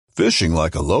Fishing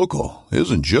like a local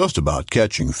isn't just about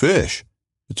catching fish.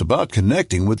 It's about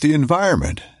connecting with the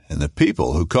environment and the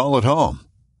people who call it home.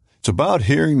 It's about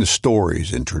hearing the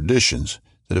stories and traditions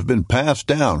that have been passed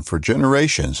down for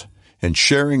generations and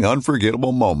sharing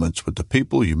unforgettable moments with the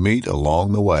people you meet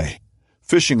along the way.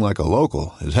 Fishing like a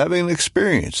local is having an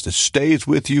experience that stays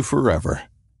with you forever.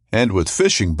 And with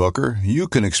Fishing Booker, you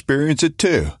can experience it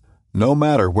too, no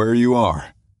matter where you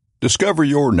are. Discover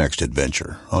your next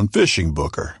adventure on Fishing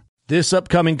Booker. This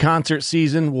upcoming concert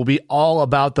season will be all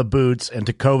about the boots, and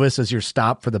Tecovas is your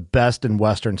stop for the best in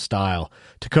Western style.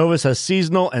 Tecovas has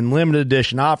seasonal and limited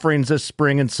edition offerings this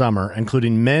spring and summer,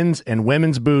 including men's and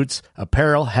women's boots,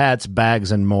 apparel, hats,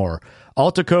 bags, and more.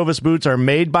 All Tecovas boots are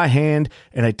made by hand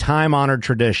in a time-honored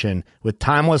tradition with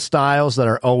timeless styles that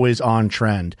are always on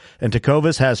trend. And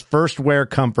Tecovas has first wear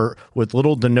comfort with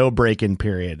little to no break-in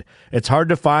period. It's hard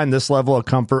to find this level of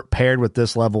comfort paired with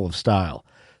this level of style.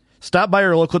 Stop by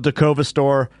your local Tecovas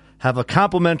store, have a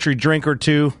complimentary drink or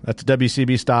two, that's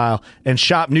WCB style, and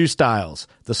shop new styles.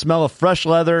 The smell of fresh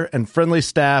leather and friendly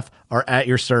staff are at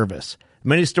your service.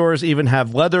 Many stores even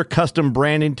have leather custom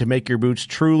branding to make your boots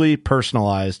truly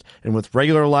personalized. And with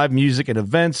regular live music and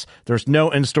events, there's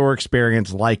no in-store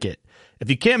experience like it.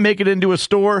 If you can't make it into a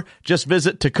store, just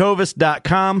visit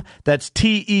tecovas.com. That's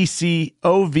TECOVAS.com.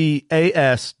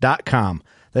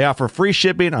 They offer free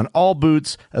shipping on all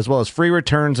boots, as well as free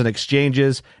returns and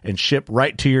exchanges, and ship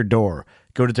right to your door.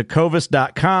 Go to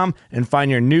tecovas.com and find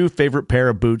your new favorite pair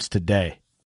of boots today.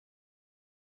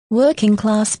 Working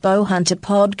Class Bowhunter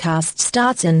podcast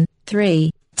starts in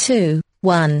 3, 2,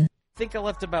 1. I think I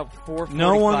left about 4:45.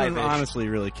 No one honestly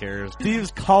really cares. Steve's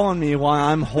calling me while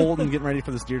I'm holding, getting ready for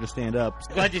this deer to stand up.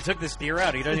 Glad you took this deer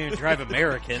out. He doesn't even drive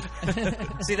American.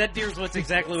 See, that deer's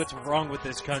exactly what's wrong with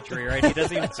this country, right? He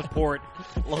doesn't even support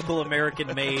local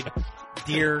American-made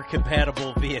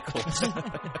deer-compatible vehicles.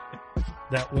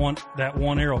 That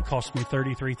one arrow cost me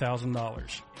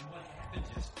 $33,000.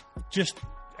 Just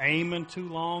aiming too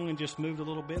long and just moved a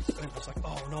little bit. And it was like,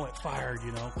 oh no, it fired,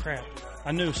 crap.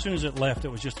 I knew as soon as it left, it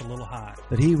was just a little high.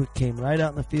 But he came right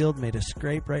out in the field, made a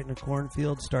scrape right in a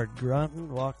cornfield, started grunting,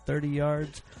 walked 30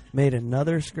 yards, made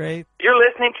another scrape. You're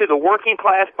listening to the Working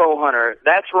Class Bowhunter.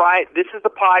 That's right. This is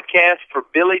the podcast for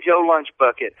Billy Joe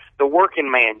Lunchbucket, the working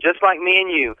man, just like me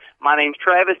and you. My name's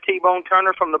Travis T-Bone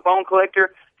Turner from The Bone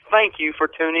Collector. Thank you for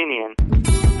tuning in.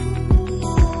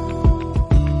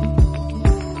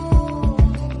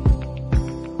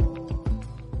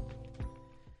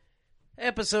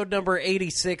 Episode number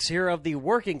 86 here of the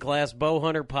Working Class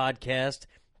Bowhunter podcast.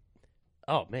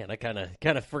 Oh man, I kind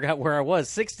of forgot where I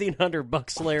was. 1600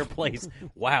 Buckslayer Place.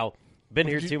 Wow, been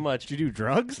here too much. Did you do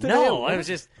drugs today? No, I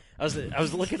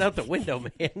was looking out the window,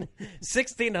 man.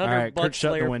 1600 All right, Kurt,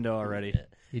 shut Buckslayer. the window already.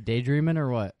 You daydreaming or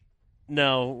what?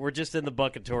 No, we're just in the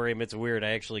buckatorium. It's weird.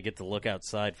 I actually get to look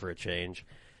outside for a change.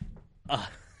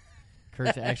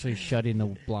 Kurt's actually shutting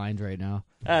the blinds right now.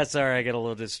 Sorry, I got a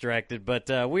little distracted.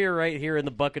 But we are right here in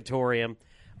the buckatorium.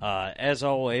 As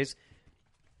always,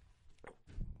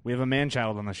 we have a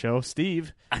man-child on the show.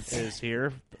 Steve is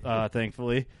here,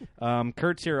 thankfully.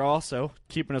 Kurt's here also,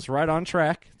 keeping us right on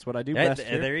track. That's what I do best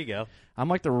here. There you go. I'm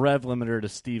like the rev limiter to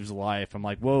Steve's life. I'm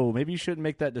like, whoa, maybe you shouldn't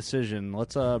make that decision.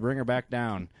 Let's bring her back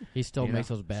down. He still makes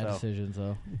those bad decisions,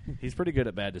 though. He's pretty good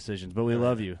at bad decisions, but we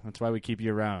love you. That's why we keep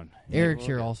you around. Eric's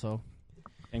here also.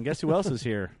 And guess who else is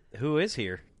here? Who is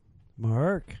here?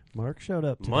 Mark showed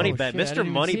up today. Mr.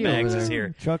 Moneybags is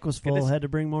here. Truck was full, had to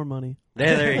bring more money.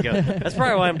 Yeah, there you go. That's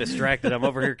probably why I'm distracted. I'm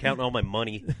over here counting all my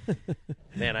money.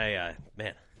 Man,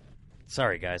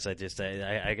 sorry guys.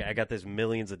 I got this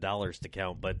millions of dollars to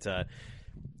count, but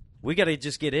we got to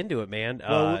just get into it, man.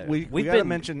 Well, we got to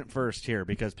mention it first here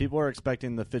because people are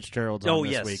expecting the Fitzgeralds on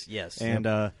this week. Yes.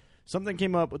 And something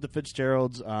came up with the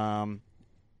Fitzgeralds,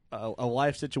 a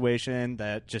life situation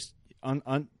that just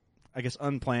I guess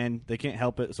unplanned. They can't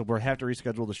help it, so we'll have to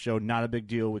reschedule the show. Not a big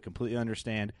deal. We completely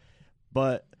understand.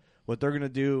 But what they're going to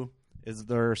do is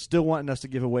they're still wanting us to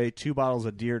give away 2 bottles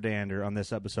of Deer Dander on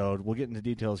this episode. We'll get into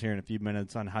details here in a few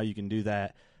minutes on how you can do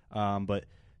that. But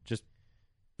just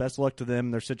best luck to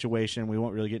them, their situation. We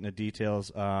won't really get into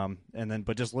details.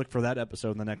 But just look for that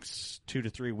episode in the next 2 to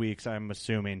 3 weeks, I'm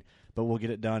assuming. But we'll get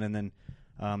it done, and then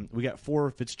we got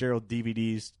 4 Fitzgerald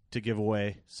DVDs to give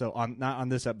away. So not on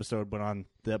this episode, but on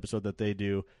the episode that they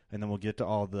do, and then we'll get to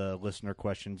all the listener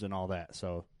questions and all that.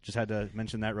 So just had to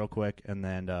mention that real quick, and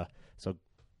then so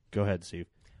go ahead, Steve.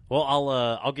 Well,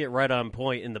 I'll get right on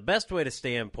point, and the best way to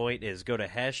stay on point is go to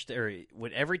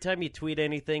every time you tweet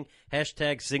anything,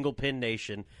 hashtag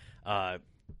 #SinglePinNation.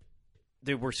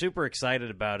 Dude, we're super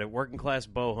excited about it. Working Class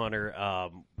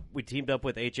Bowhunter. We teamed up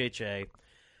with HHA.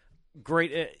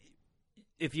 Great.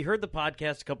 if you heard the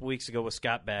podcast a couple weeks ago with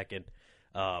Scott Bakken,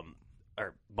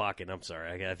 or Bakken, I'm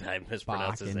sorry, I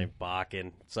mispronounced his name,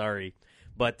 Bakken. Sorry,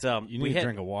 but you need a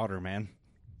drink of water, man.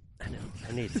 I know.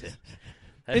 I need to.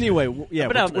 Anyway,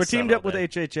 we're teamed up with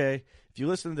HHA. If you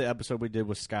listen to the episode we did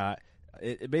with Scott,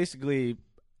 it basically,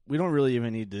 we don't really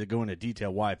even need to go into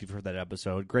detail why if you've heard that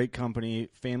episode. Great company,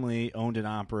 family owned and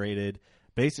operated,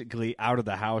 basically out of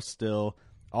the house still,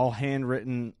 all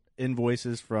handwritten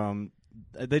invoices from,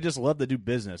 they just love to do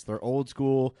business. They're old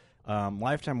school,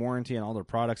 lifetime warranty on all their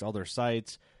products, all their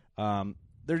sites.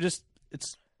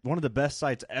 It's one of the best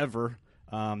sites ever.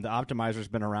 The optimizer's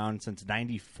been around since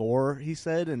 '94, he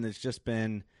said, and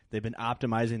they've been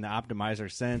optimizing the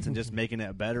optimizer since and just making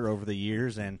it better over the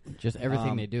years. And just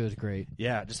everything they do is great.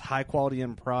 Yeah, just high quality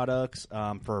end products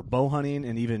for bow hunting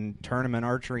and even tournament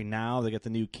archery. Now they got the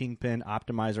new Kingpin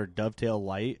Optimizer Dovetail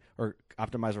Light, or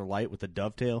Optimizer Light with the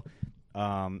dovetail.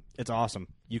 It's awesome.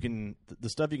 The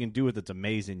stuff you can do with it's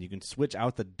amazing. You can switch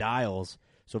out the dials.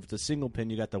 So if it's a single pin,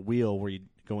 you got the wheel where you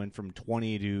go in from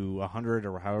 20 to 100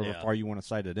 or however far you want to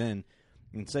sight it in.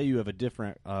 And say you have a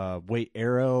different weight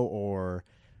arrow, or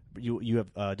you have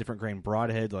a different grain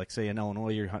broadhead. Like say in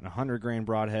Illinois, you're hunting 100 grain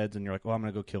broadheads, and you're like, well, I'm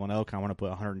going to go kill an elk. I want to put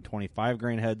 125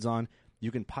 grain heads on.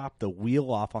 You can pop the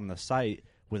wheel off on the sight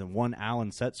with one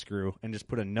Allen set screw and just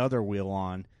put another wheel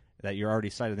on that you're already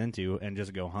sighted into and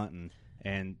just go hunting.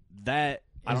 And that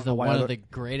is one of the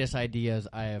greatest ideas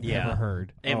I have ever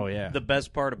heard. And the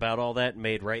best part about all that,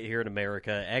 made right here in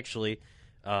America. Actually,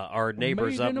 our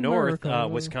neighbors up north,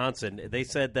 Wisconsin, they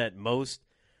said that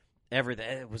everything,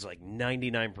 it was like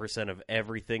 99% of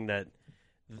everything that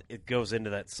it goes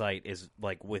into that site is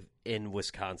like within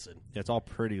Wisconsin. Yeah, it's all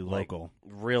pretty local,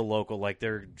 like, real local. Like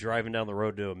they're driving down the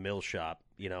road to a mill shop,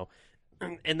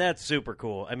 and that's super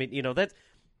cool. I mean,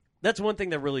 that's one thing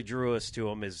that really drew us to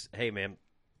them is, hey, man,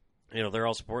 they're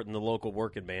all supporting the local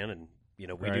working man, and,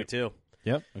 we do too.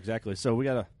 Yep, exactly. So we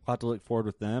got a lot to look forward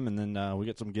with them, and then we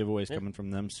get some giveaways coming from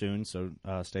them soon, so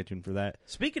stay tuned for that.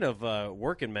 Speaking of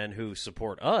working men who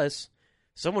support us,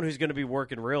 someone who's going to be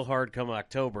working real hard come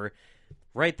October,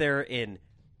 right there in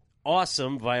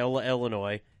awesome Viola,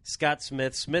 Illinois, Scott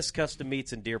Smith, Smith's Custom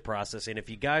Meats and Deer Processing. If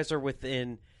you guys are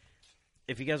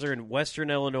in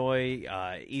Western Illinois,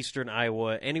 Eastern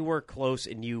Iowa, anywhere close,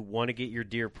 and you want to get your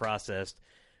deer processed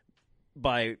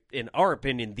by, in our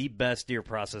opinion, the best deer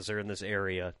processor in this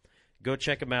area, go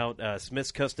check him out.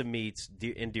 Smith's Custom Meats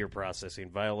and Deer Processing,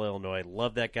 Viola, Illinois.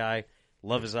 Love that guy.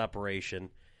 Love his operation.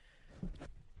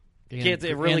 And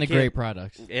the great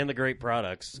products. And the great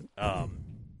products.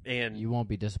 And you won't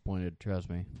be disappointed, trust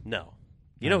me. No.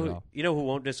 You know who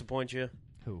won't disappoint you?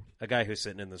 Who? A guy who's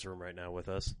sitting in this room right now with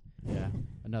us. Yeah,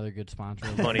 another good sponsor.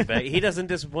 Money bag. He doesn't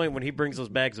disappoint when he brings those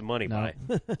bags of money by.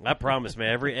 I promise,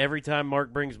 man. Every time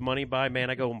Mark brings money by,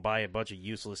 man, I go and buy a bunch of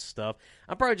useless stuff.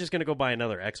 I'm probably just going to go buy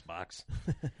another Xbox.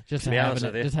 Just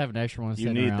have an extra one.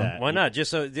 You need around. that. Why not? Just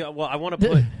so. Well, I want to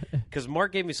put, because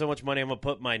Mark gave me so much money, I'm going to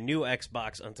put my new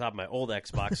Xbox on top of my old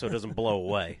Xbox so it doesn't blow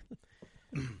away.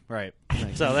 Right.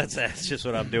 So that's just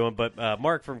what I'm doing. But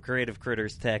Mark from Creative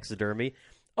Critters Taxidermy,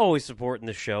 always supporting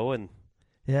the show and.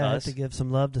 Yeah, I have to give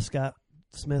some love to Scott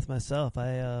Smith myself.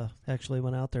 I actually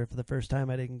went out there for the first time.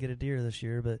 I didn't get a deer this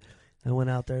year, but I went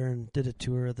out there and did a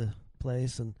tour of the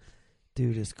place, and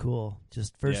dude is cool.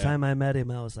 Just first time I met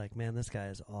him, I was like, man, this guy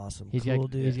is awesome. Dude.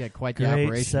 He's got quite the great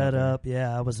operation. setup.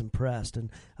 Yeah, I was impressed. And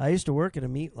I used to work at a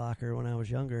meat locker when I was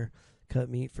younger, cut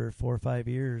meat for 4 or 5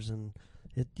 years, and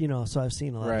so I've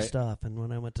seen a lot of stuff. And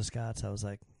when I went to Scott's, I was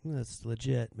like, that's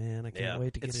legit, man. I can't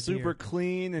wait to get a deer. It's super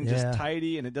clean and just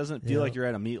tidy, and it doesn't feel like you're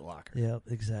at a meat locker. Yep,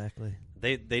 exactly.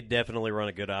 They definitely run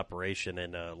a good operation,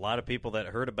 and a lot of people that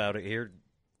heard about it here,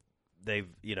 they've,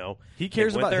 he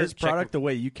cares about his product the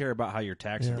way you care about how your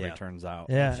tax rate turns out.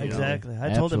 Yeah, exactly.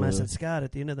 I told him, I said, Scott,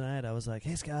 at the end of the night, I was like,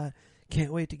 hey, Scott,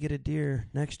 can't wait to get a deer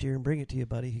next year and bring it to you,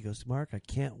 buddy. He goes, Mark, I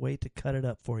can't wait to cut it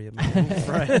up for you, man.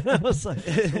 Right. I was like,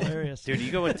 that's hilarious. Dude,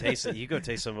 you go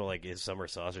taste some of like his summer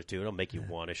sauce too. It'll make you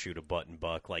want to shoot a button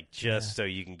buck, like just so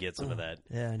you can get some of that.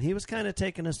 Yeah, and he was kind of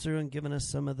taking us through and giving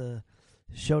us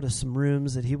showed us some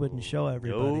rooms that he wouldn't show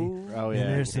everybody. Oh, yeah.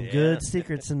 And there's some good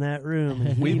secrets in that room.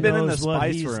 And We've been in the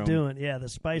spice room. Doing. Yeah, the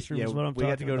spice room is what I'm talking about.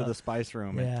 We got to go to the spice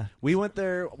room. Yeah. We went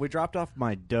there. We dropped off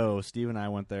my doe. Steve and I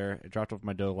went there. I dropped off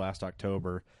my doe last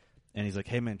October. And he's like,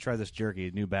 hey, man, try this jerky,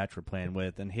 a new batch we're playing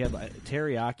with. And he had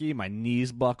teriyaki. My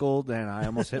knees buckled, and I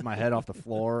almost hit my head off the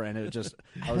floor. And it just,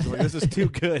 I was like, this is too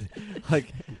good.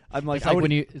 I'm like,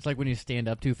 it's like when you stand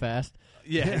up too fast.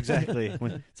 Yeah, exactly.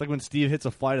 It's like when Steve hits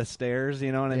a flight of stairs,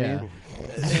 you know what I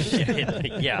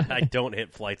mean? Yeah, I don't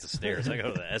hit flights of stairs. I go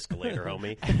to the escalator,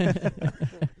 homie.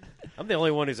 I'm the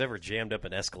only one who's ever jammed up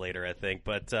an escalator, I think.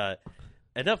 But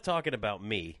enough talking about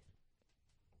me.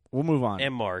 We'll move on.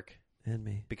 And Mark. And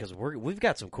me. Because we've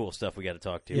got some cool stuff we got to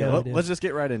talk to. Yeah, let's just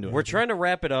get right into it. We're trying to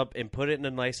wrap it up and put it in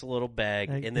a nice little bag,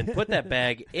 and then put that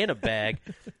bag in a bag,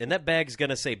 and that bag's going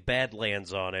to say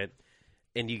Badlands on it.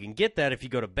 And you can get that if you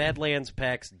go to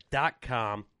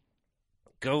badlandspacks.com,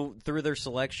 go through their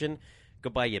selection, go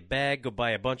buy you a bag, go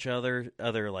buy a bunch of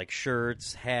other like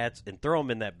shirts, hats, and throw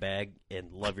them in that bag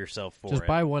and love yourself for it. Just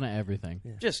buy one of everything.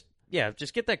 Yeah.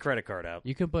 Just get that credit card out.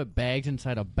 You can put bags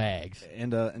inside of bags.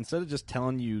 And instead of just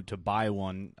telling you to buy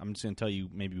one, I'm just going to tell you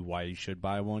maybe why you should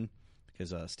buy one.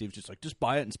 Because Steve's just like, just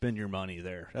buy it and spend your money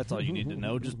there. That's all you need to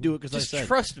know. Just do it because I said. Just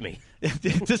trust me.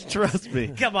 Just trust me.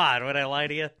 Come on, would I lie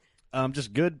to you?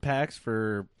 Just good packs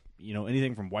for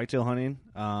anything from whitetail hunting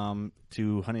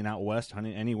to hunting out west,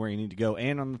 hunting anywhere you need to go,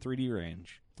 and on the 3D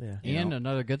range. Yeah. And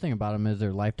another good thing about them is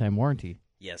their lifetime warranty.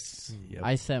 Yes. Yep.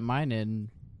 I sent mine in,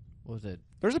 what was it,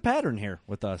 There's a pattern here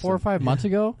with us. 4 or 5 months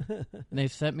ago, and they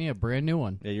sent me a brand new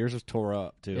one. Yeah, yours was tore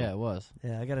up, too. Yeah, it was.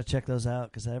 Yeah, I got to check those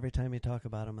out because every time you talk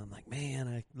about them, I'm like, man,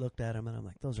 I looked at them and I'm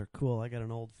like, those are cool. I got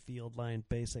an old Field Line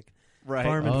Basic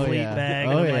Farm and Fleet bag,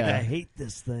 and I'm like, I hate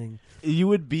this thing. You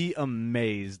would be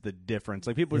amazed the difference.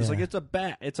 Like people are just like, it's a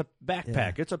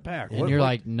backpack, it's a pack. And you're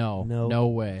like, no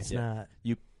way. It's not.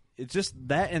 It's just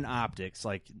that in optics.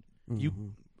 Like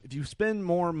if you spend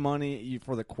more money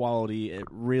for the quality,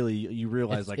 you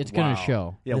realize it's wow. gonna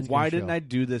show. Yeah, why didn't I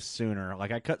do this sooner?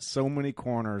 Like I cut so many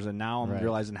corners, and now I'm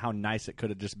realizing how nice it could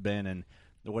have just been, and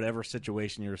whatever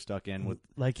situation you're stuck in with.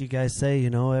 Like you guys say,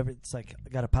 it's like I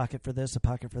got a pocket for this, a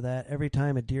pocket for that. Every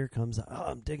time a deer comes,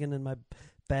 I'm digging in my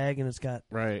bag, and it's got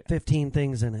 15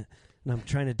 things in it. And I'm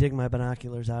trying to dig my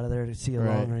binoculars out of there to see a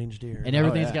long-range deer. And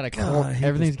everything's got a cord.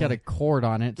 Everything's got a cord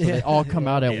on it, so they all come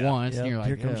out at once. And you're like,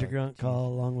 here comes your grunt call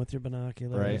along with your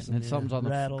binoculars. Right. And something's on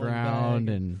the ground.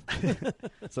 And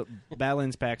So,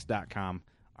 badlandspacks.com.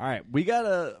 All right, we got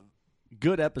a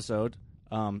good episode.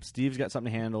 Steve's got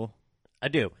something to handle. I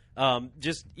do.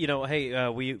 Just, hey,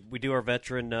 we do our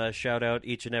veteran shout-out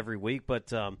each and every week,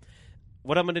 but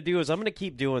what I'm going to do is I'm going to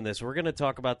keep doing this. We're going to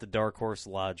talk about the Dark Horse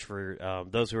Lodge for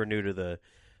those who are new to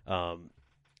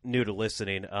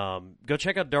listening. Go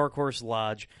check out Dark Horse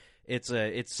Lodge.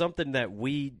 It's something that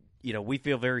we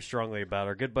feel very strongly about.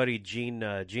 Our good buddy Gene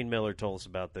Miller told us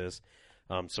about this.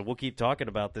 So we'll keep talking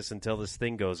about this until this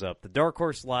thing goes up. The Dark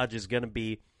Horse Lodge is going to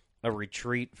be a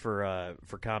retreat for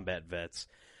combat vets.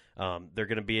 They're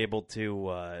going to be able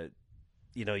to,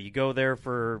 you go there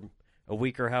for a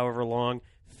week or however long,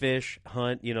 fish,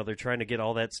 hunt. They're trying to get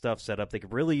all that stuff set up. They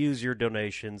could really use your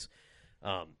donations,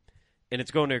 and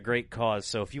it's going to a great cause.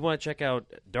 So if you want to check out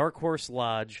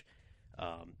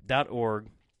darkhorselodge.org,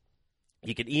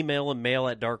 you can email them, mail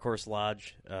at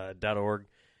darkhorselodge.org.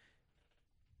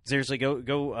 Seriously,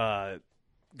 go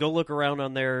look around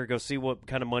on there. Go see what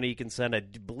kind of money you can send. I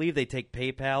believe they take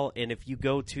PayPal, and if you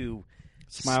go to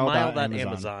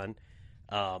Smile.Amazon,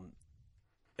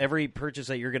 every purchase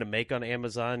that you're going to make on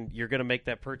Amazon, you're going to make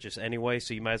that purchase anyway,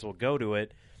 so you might as well go to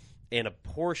it. And a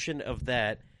portion of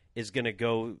that is going to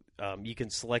go, you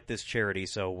can select this charity,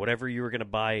 so whatever you were going to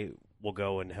buy will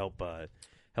go and help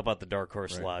out the Dark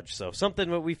Horse Lodge. So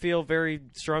something that we feel very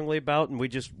strongly about, and we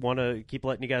just want to keep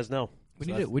letting you guys know.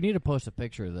 We need to post a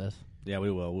picture of this. Yeah,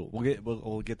 we will.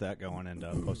 We'll get that going and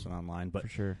post it online. But for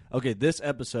sure. Okay, this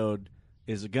episode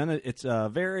is it's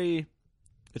a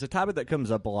topic that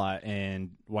comes up a lot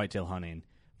in whitetail hunting.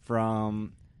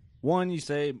 From one, you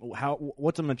say,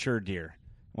 what's a mature deer?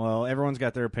 Well, everyone's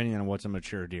got their opinion on what's a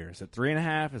mature deer. Is it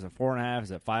 3.5? Is it 4.5?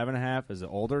 Is it 5.5? Is it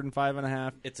older than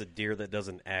 5.5? It's a deer that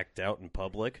doesn't act out in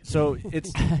public. So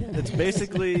it's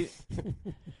basically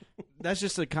that's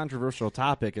just a controversial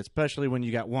topic, especially when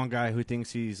you got one guy who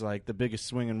thinks he's like the biggest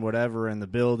swinging whatever in the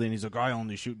building. He's like, I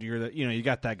only shoot deer that you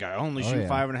got that guy. I only shoot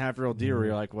 5.5-year-old deer. Where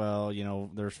you're like, well,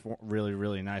 there's really,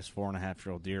 really nice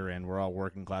 4.5-year-old deer, and we're all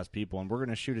working class people, and we're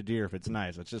gonna shoot a deer if it's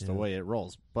nice. That's just the way it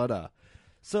rolls. But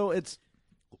so it's.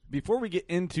 Before we get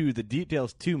into the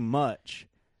details too much,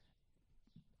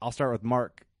 I'll start with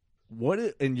Mark. What,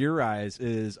 in your eyes,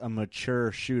 is a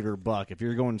mature shooter buck if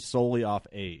you're going solely off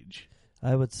age?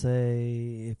 I would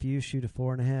say if you shoot a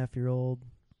 4.5-year-old,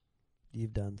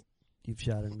 you've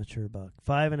shot a mature buck.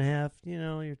 5.5,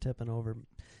 you're tipping over.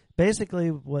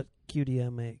 Basically, what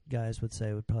QDM guys would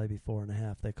say would probably be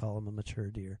 4.5. They call them a mature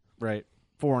deer. Right.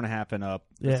 4.5 and up.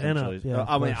 Yeah, and up. Yeah,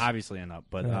 I mean, obviously and up.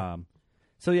 But,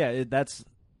 so, yeah,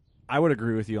 I would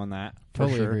agree with you on that.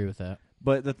 Totally agree with that.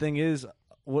 But the thing is,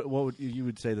 what would you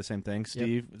would say the same thing,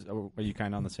 Steve? Yep. Are you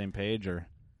kind of on the same page, or?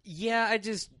 Yeah,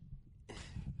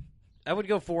 I would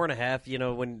go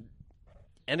 4.5. When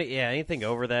And anything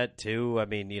over that too. I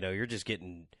mean, you're just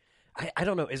getting. I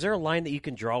don't know. Is there a line that you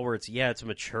can draw where it's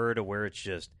mature to where it's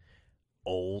just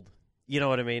old? You know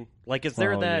what I mean? Like, is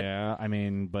there that? Yeah, I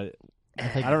mean, but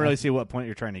I don't really see what point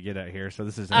you're trying to get at here. So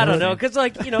this is. I don't know, because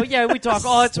we talk.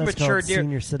 Oh, it's a That's mature called deer.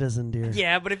 Senior citizen deer.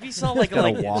 Yeah, but if you saw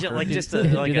just do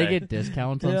they get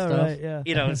discounts on stuff? Right,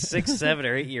 yeah. 6, 7,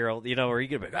 or 8-year-old, where you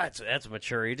get like, that's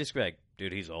mature. You just be like,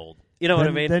 dude, he's old. You know what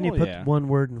I mean? Then you put one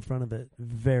word in front of it.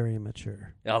 Very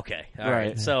mature. Okay, all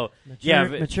right. So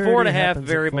maturity 4.5,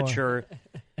 very mature.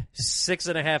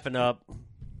 6.5 and up,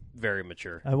 very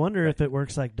mature. I wonder if it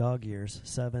works like dog years.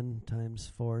 7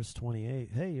 times 4 is 28.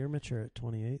 Hey, you're mature at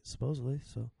 28, supposedly.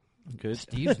 So good.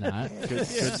 Steve's not. Good.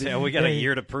 Yeah, we got a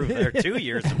year to prove that, or 2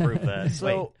 years to prove that.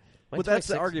 So, but that's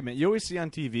the argument you always see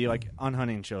on TV, like on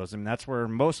hunting shows. I mean, that's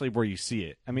mostly where you see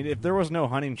it. I mean, if there was no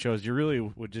hunting shows, you really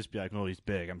would just be like, "Oh, he's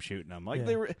big. I'm shooting him." Like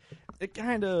it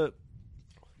kind of.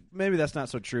 Maybe that's not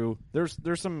so true. There's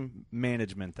some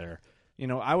management there.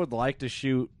 I would like to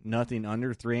shoot nothing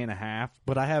under 3.5,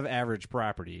 but I have average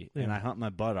property and I hunt my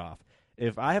butt off.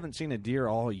 If I haven't seen a deer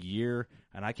all year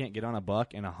and I can't get on a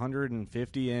buck and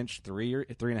 150-inch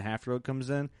 3.5-year-old comes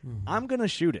in, I'm gonna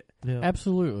shoot it. Yeah.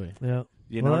 Absolutely. Yeah.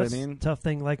 You know what I mean? Tough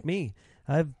thing like me.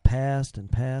 I've passed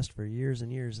and passed for years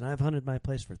and years, and I've hunted my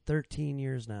place for 13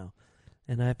 years now,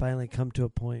 and I finally come to a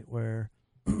point where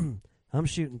I'm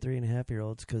shooting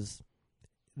 3.5-year-olds because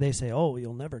they say, "Oh,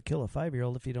 you'll never kill a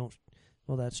 5-year-old if you don't."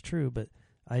 Well, that's true, but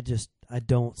I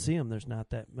don't see them. There's not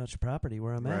that much property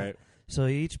where I'm at, so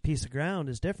each piece of ground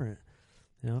is different.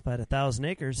 If I had 1,000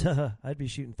 acres, I'd be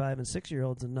shooting 5- and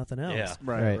 6-year-olds and nothing else. Yeah,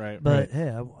 right. But hey,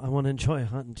 I want to enjoy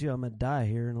hunting too. I'm gonna die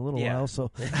here in a little while,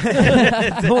 so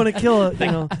I want to kill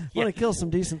want to kill some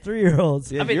decent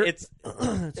 3-year-olds. Yeah, I mean, it's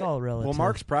all relative. Well,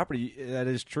 Mark's property, that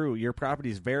is true. Your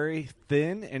property is very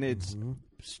thin, and it's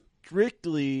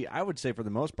strictly, I would say for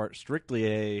the most part, strictly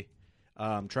a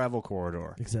travel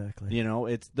corridor. Exactly.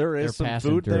 There is some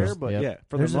food there, but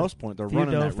for the most part, they're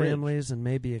running that ridge. Families and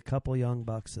maybe a couple young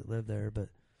bucks that live there, but.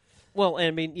 Well,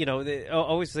 I mean, I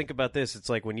always think about this. It's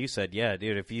like when you said, "Yeah,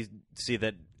 dude, if you see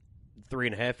that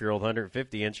 3.5-year-old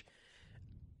 150-inch,"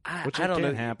 which I don't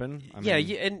know, happen.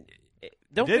 And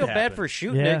don't feel bad for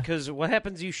shooting it, because what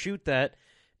happens? You shoot that,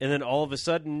 and then all of a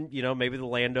sudden, maybe the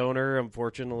landowner,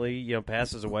 unfortunately,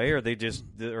 passes away, or they just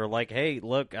are like, "Hey,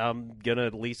 look, I'm gonna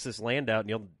lease this land out,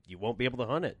 and you won't be able to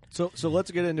hunt it." So let's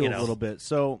get into it a little bit.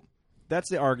 So that's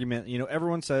the argument.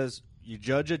 Everyone says you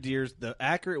judge a deer's the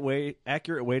accurate way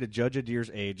to judge a deer's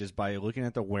age is by looking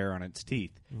at the wear on its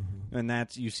teeth, and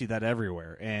you see that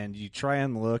everywhere. And you try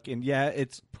and look, and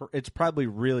it's probably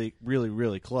really, really,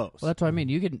 really close. Well, that's what I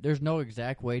mean. There's no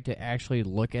exact way to actually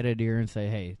look at a deer and say,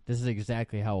 "Hey, this is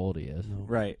exactly how old he is."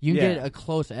 Right. You can get a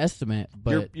close estimate,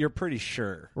 but you're pretty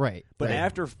sure. Right. But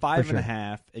after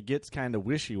 5.5, it gets kind of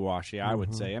wishy-washy, I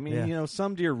would say. I mean,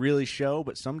 some deer really show,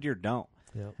 but some deer don't.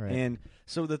 Yeah. Right. And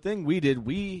so the thing we did,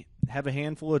 we have a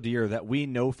handful of deer that we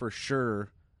know for sure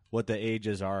what the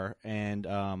ages are. And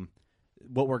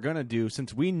what we're going to do,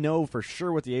 since we know for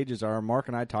sure what the ages are, Mark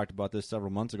and I talked about this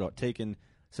several months ago,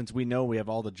 since we know we have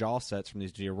all the jaw sets from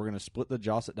these deer, we're going to split the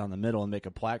jaw set down the middle and make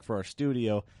a plaque for our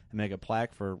studio and make a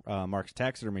plaque for Mark's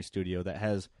taxidermy studio that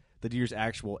has the deer's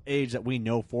actual age that we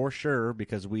know for sure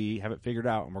because we have it figured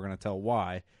out, and we're going to tell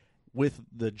why. With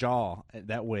the jaw,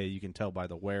 that way you can tell by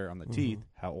the wear on the teeth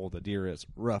how old the deer is,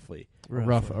 roughly. A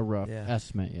rough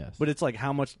estimate, yes. But it's like,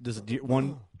 how much does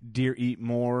one deer eat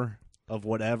more of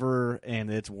whatever, and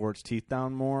it's wore its teeth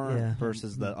down more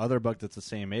versus the other buck that's the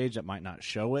same age that might not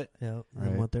show it. Yeah,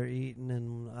 and what they're eating.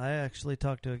 And I actually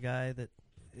talked to a guy that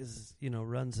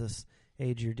runs this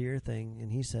age your deer thing,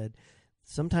 and he said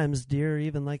sometimes deer,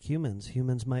 even like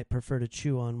humans might prefer to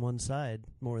chew on one side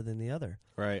more than the other.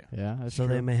 Right. Yeah, that's so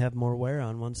true. they may have more wear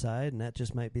on one side, and that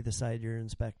just might be the side you're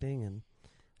inspecting. And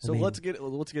so let's get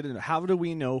into how do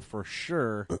we know for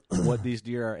sure what these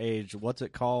deer are aged? What's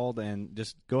it called? And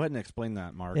just go ahead and explain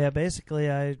that, Mark. Yeah, basically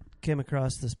I came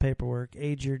across this paperwork,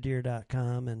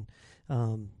 ageyourdeer.com,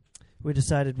 and we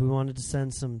decided we wanted to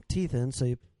send some teeth in. So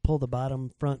you pull the bottom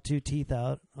front 2 teeth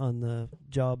out on the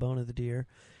jawbone of the deer,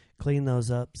 clean those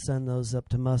up, send those up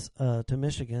to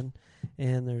Michigan,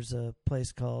 and there's a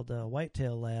place called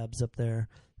Whitetail Labs up there.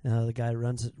 The guy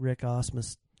runs it, Rick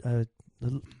Osmus.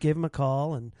 Gave him a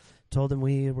call and told him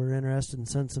we were interested in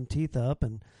sending some teeth up,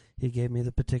 and he gave me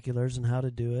the particulars and how to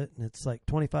do it. And it's like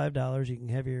 $25. You can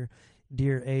have your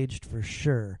deer aged for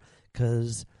sure.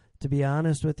 Because to be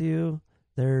honest with you,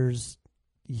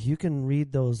 you can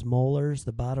read those molars,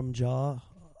 the bottom jaw,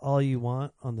 all you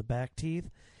want on the back teeth,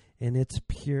 and it's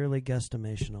purely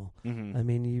guesstimational. I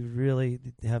mean, you really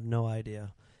have no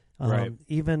idea. Right.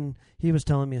 Even he was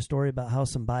telling me a story about how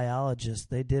some biologists,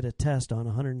 they did a test on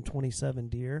 127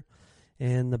 deer,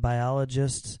 and the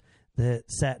biologists that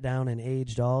sat down and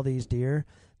aged all these deer,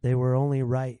 they were only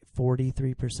right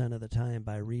 43% of the time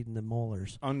by reading the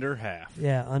molars. Under half.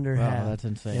 Yeah, under Wow, half. that's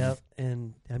insane. Yep.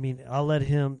 And I mean, I'll let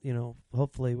him,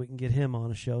 hopefully we can get him on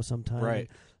a show sometime.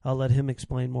 Right. I'll let him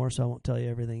explain more, so I won't tell you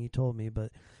everything he told me,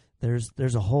 but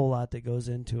there's a whole lot that goes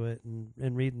into it,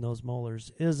 and reading those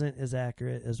molars isn't as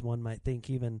accurate as one might think.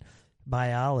 Even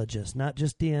biologists, not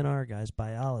just DNR guys,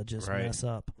 biologists Right. mess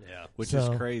up. Yeah. Which is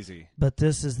crazy. But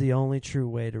this is the only true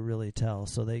way to really tell.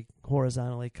 So they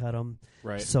horizontally cut them,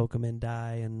 Right. soak them in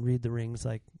dye, and read the rings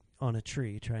like on a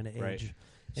tree, trying to age. Right.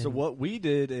 And So what we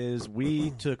did is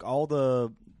we took all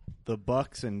the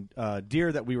bucks and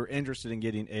deer that we were interested in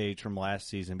getting aged from last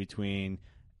season between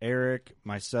Eric,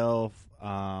 myself,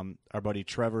 our buddy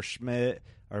Trevor Schmidt,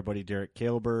 our buddy Derek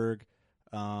Kaleberg.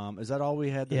 Is that all we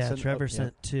had? That Yeah, sent Trevor up?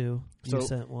 sent two. So- You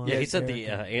sent one. Yeah, he sent Eric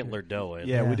the antler doe in.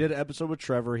 Yeah, Yeah. we did an episode with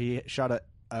Trevor. He shot a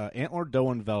antler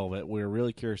doe in velvet. We were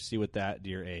really curious to see what that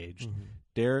deer aged. Mhm.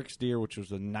 Derek's deer, which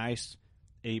was a nice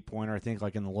 8-pointer, I think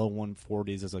like in the low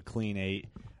 140s as a clean 8.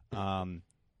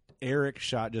 Eric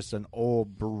shot just an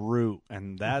old brute,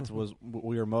 and that was what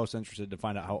we were most interested to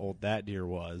find out how old that deer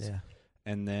was. Yeah.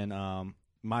 And then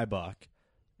my buck,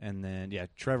 and then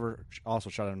Trevor also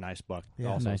shot a nice buck. Yeah.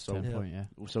 also. Nice So 10-point, yeah.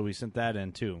 so we sent that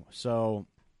in too. So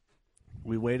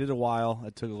we waited a while.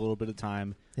 It took a little bit of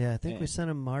time. Yeah, I think we And- sent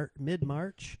him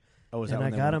mid-March, Oh, was and that I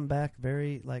when they got went? him back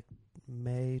very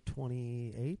May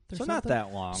 28th or So something. not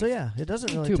that long. So yeah, it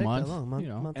doesn't really 2 take months, that long. Month, you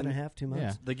know. month and a half, 2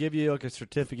 months. They give you like a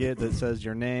certificate that says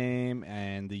your name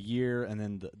and the year, and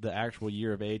then the actual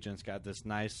year of age, and it's got this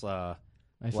nice Nice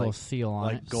like- little seal on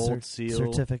like it. gold seal.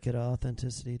 Certificate of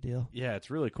authenticity deal. Yeah, it's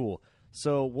really cool.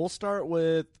 So let's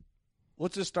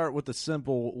just start with the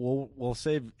simple. We'll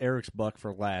save Eric's buck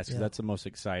for last because Yeah. that's the most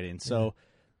exciting. So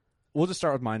we'll just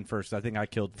start with mine first. I think I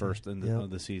killed first in Yeah.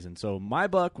 the season. So my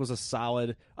buck was a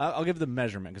solid. I'll give the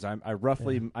measurement because I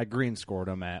roughly I green scored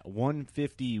him at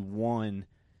 151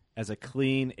 as a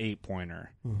clean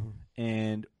 8-pointer,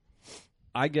 and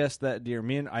I guessed that deer.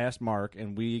 I asked Mark,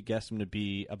 and we guessed him to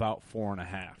be about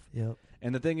 4.5. Yep.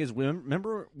 And the thing is,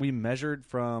 remember we measured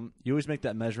from. You always make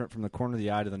that measurement from the corner of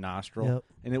the eye to the nostril, Yep.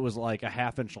 and it was like a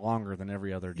half inch longer than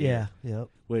every other deer. Yeah. Yep.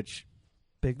 Which,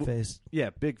 Big face.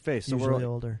 big face. So Usually we're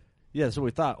older. so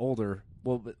we thought older.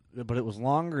 Well, but it was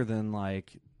longer than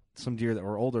like some deer that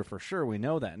were older for sure. We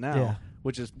know that now, Yeah.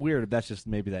 which is weird. That's just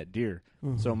maybe that deer.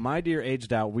 So my deer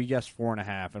aged out. We guessed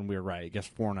 4.5, and we were right.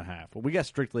 Guessed 4.5. But we guessed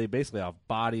strictly, basically off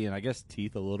body and I guess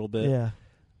teeth a little bit. Yeah.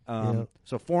 Yep.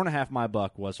 So 4.5 my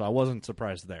buck was. So I wasn't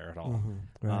surprised there at all.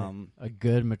 Right. A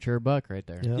good mature buck right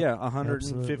there. Yep. Yeah,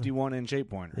 151-inch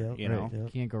 8-pointer. Yep. You know,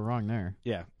 Yep. Can't go wrong there.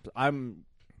 yeah, I'm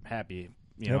happy.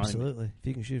 You know, Absolutely. If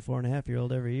you can shoot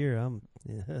 4.5-year-old every year,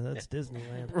 that's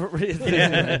Disneyland.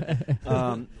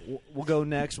 We'll go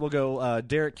next. We'll go.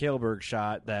 Derek Kaleberg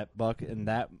shot that buck, and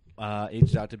that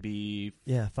aged out to be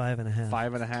Yeah, 5.5.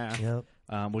 5.5.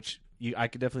 Yep. Which I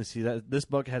could definitely see that this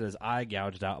buck had his eye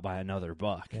gouged out by another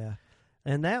buck. Yeah.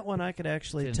 And that one I could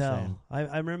actually It's tell. insane.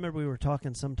 I remember we were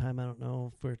talking sometime, I don't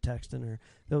know if we were texting or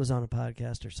if it was on a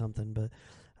podcast or something, but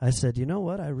I said, you know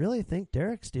what? I really think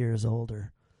Derek's deer is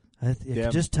older. You Yeah.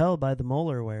 could just tell by the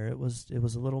molar wear. It was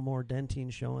a little more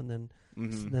dentine showing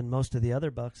than most of the other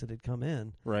bucks that had come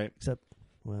in. Right. Except,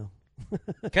 well,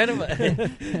 Kind of.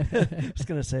 I was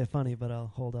going to say funny, but I'll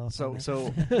hold off. on that. So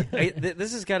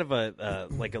This is kind of a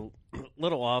like a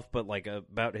little off, but like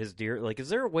about his deer. Like, is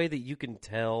there a way that you can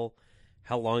tell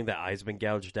how long the eye's been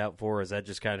gouged out for? Or is that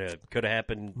just kind of could have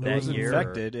happened it that was year? or-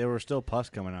 infected. There was still pus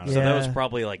coming out of So it. that was Yeah.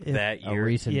 probably like If- that A year.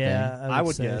 recent yeah, thing. I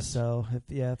would say guess so.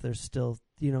 If there's still,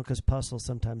 because pus will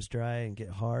sometimes dry and get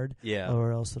hard, Yeah.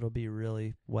 or else it'll be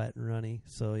really wet and runny.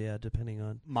 So yeah, depending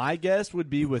on My guess would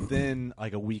be within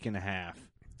like a week and a half.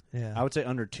 yeah, I would say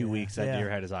under 2 weeks that Yeah.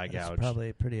 deer had his eye that's gouged.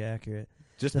 probably pretty accurate.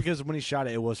 Just because when he shot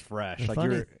it, it was fresh. The Like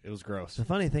funny- it was gross. The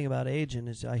funny thing about aging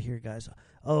is I hear guys,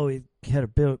 oh, he had a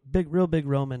real big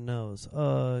Roman nose.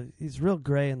 He's real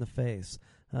gray in the face.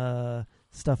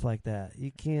 Stuff like that.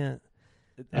 You can't.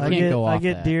 I can't go I off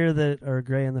get that. deer that are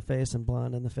gray in the face and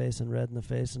blonde in the face and red in the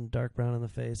face and dark brown in the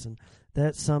face, and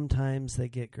that sometimes they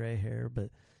get gray hair, but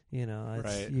it's,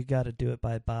 Right. you got to do it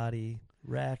by body.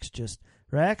 Rack's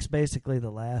basically the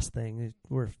last thing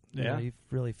we're Yeah. you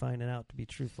really finding out to be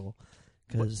truthful,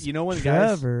 because You know when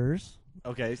guys- Trevor's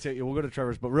Okay, so we'll go to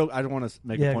Trevor's, but I want to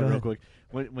make Yeah, a point go real ahead.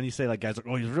 quick. When you say like guys, like,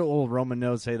 oh, he's real old Roman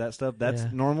nose, say that stuff.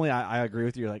 That's normally I agree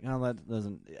with you. You're like, no, that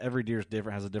doesn't. Every deer's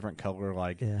different, has a different color.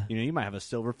 Like, you might have a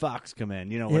silver fox come in,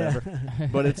 whatever.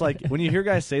 But it's like when you hear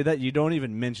guys say that, you don't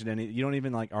even mention any. You don't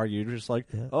even like argue. You're just like,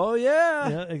 oh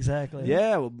Yeah, exactly.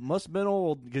 yeah, well, must have been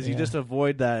old because you just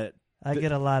avoid that. I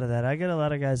get a lot of that. I get a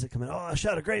lot of guys that come in. Oh, I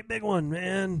shot a great big one,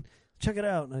 man. Check it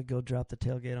out. And I go drop the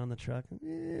tailgate on the truck.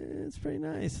 It's pretty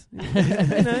nice. It's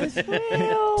pretty nice.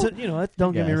 Well, so,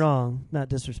 don't get me wrong. Not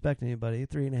disrespecting anybody.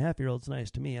 3.5-year-old's nice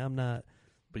to me. I'm not.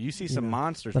 But you see some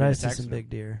monsters. But I see some big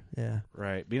deer. Yeah.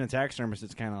 Right. Being a taxidermist,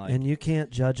 it's kind of like. And you can't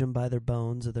judge them by their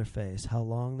bones or their face. How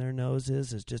long their nose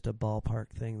is just a ballpark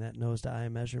thing. That nose to eye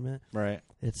measurement. Right.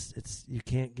 It's you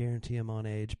can't guarantee them on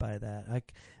age by that.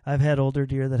 I've had older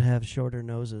deer that have shorter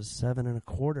noses,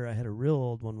 7.25. I had a real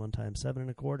old one time,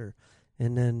 7.25.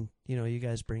 And then, you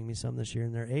guys bring me some this year,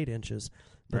 and they're 8 inches.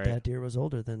 But that deer was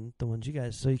older than the ones you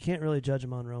guys. So you can't really judge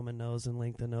them on Roman nose and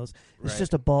length of nose. It's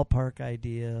just a ballpark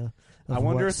idea. I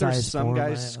wonder if there's some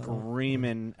guys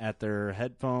screaming at their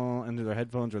into their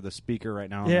headphones or the speaker right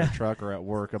now in their truck or at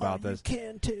work about this. You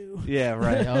can too. Yeah,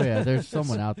 right. Oh yeah, there's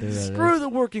someone out there. Screw the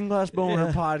Working Class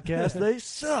Bowhunter podcast. They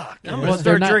suck. I'm gonna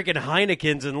start drinking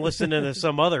Heinekens and listening to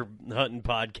some other hunting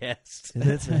podcasts. And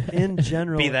it's in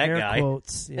general. Be that air guy.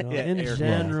 Quotes. In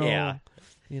general. Yeah.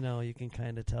 You can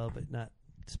kind of tell, but not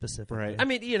specifically. Right. I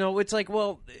mean, it's like,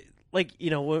 well,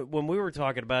 when we were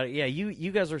talking about it,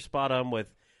 you guys are spot on with,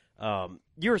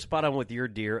 you were spot on with your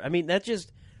deer. I mean, that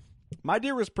just. My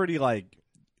deer was pretty, like,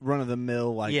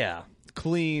 run-of-the-mill, like,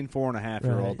 clean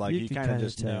 4.5-year-old. Like, you kind of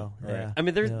just tell. knew. Right. I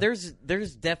mean,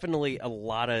 there's definitely a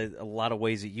lot of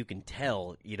ways that you can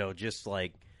tell, just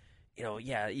like,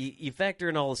 you factor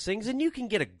in all those things, and you can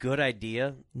get a good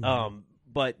idea. Mm-hmm.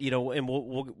 But, and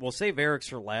we'll save Eric's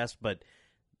for last, but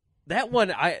that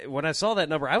one, when I saw that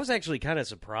number, I was actually kind of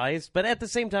surprised, but at the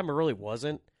same time, I really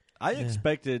wasn't. I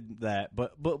expected that,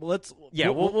 but let's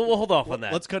we'll hold off on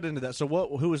that. Let's cut into that. So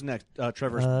who was next?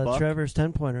 Trevor's buck? Trevor's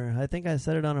 10-pointer. I think I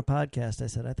said it on a podcast. I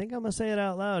said I think I'm gonna say it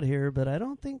out loud here, but I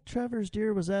don't think Trevor's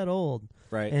deer was that old.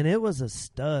 Right, and it was a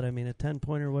stud. I mean, a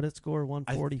 10-pointer. What did it score?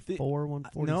 144,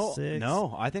 146.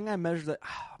 No, I think I measured that.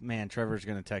 Oh, man, Trevor's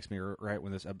gonna text me right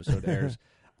when this episode airs.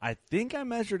 I think I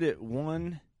measured it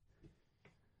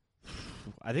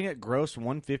I think it grossed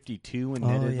 152 and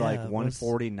netted like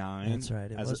 149. That's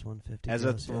right. It was 150 as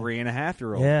a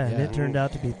 3.5-year-old. Yeah, and it turned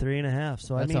out to be 3.5.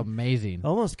 So that's amazing.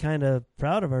 Almost kind of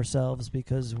proud of ourselves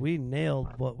because we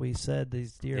nailed what we said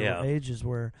these deer ages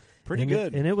were. Pretty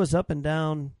good, and it was up and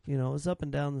down. It was up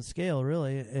and down the scale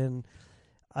really. And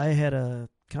I had a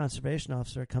conservation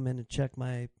officer come in and check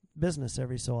my business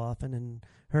every so often, and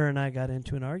her and I got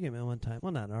into an argument one time.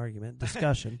 Well, not an argument,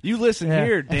 discussion. You listen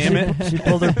here, damn it. She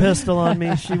pulled her pistol on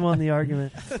me. She won the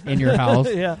argument. In your house?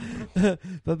 Yeah.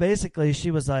 But basically, she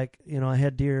was like, I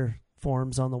had deer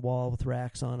forms on the wall with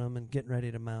racks on them and getting ready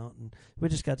to mount. And we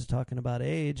just got to talking about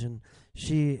age, and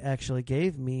she actually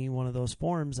gave me one of those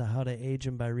forms of how to age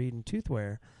them by reading tooth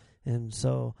wear. And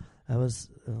so I was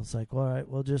like, well, all right,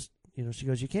 well, just, she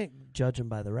goes, you can't judge them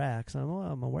by the racks.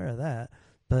 I'm aware of that.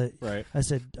 But I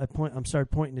said, I started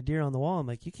pointing the deer on the wall. I'm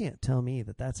like, you can't tell me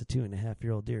that that's a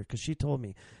 2.5-year-old deer. Because she told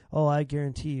me, I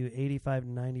guarantee you 85 to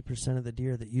 90% of the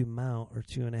deer that you mount are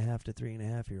 2.5 to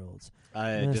 3.5-year-olds.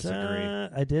 I disagree.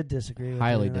 I did disagree with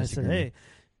Highly her. And disagree. I said, hey,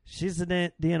 she's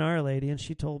the DNR lady, and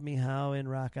she told me how in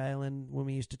Rock Island, when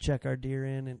we used to check our deer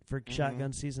in and for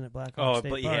shotgun season at Black Hawk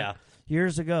State Park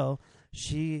years ago,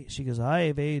 she goes,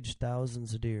 I've aged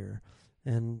thousands of deer.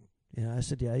 And I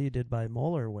said, yeah, you did by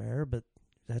molar wear, but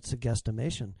that's a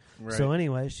guesstimation. Right. So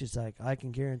anyway, she's like, I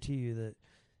can guarantee you that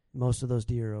most of those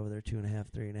deer are over there 2.5,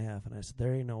 3.5. And I said,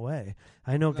 there ain't no way.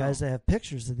 I know guys that have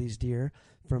pictures of these deer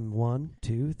from 1,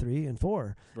 2, 3, and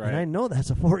 4. Right. And I know that's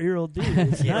a 4-year-old deer.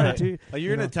 It's not a 2.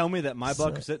 You're going to tell me that my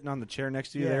buck sitting on the chair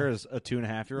next to you there is a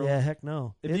 2.5-year-old? Yeah, heck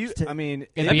no. It'd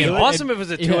be awesome if it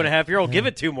was a 2.5-year-old. Give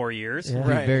it 2 more years. Yeah.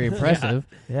 Right. Very impressive.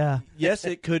 Yeah. Yes,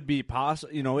 it could be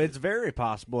possible. It's very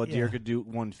possible a deer could do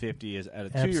 150 at a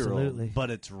 2-year-old,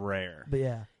 but it's rare. But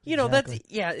yeah. That's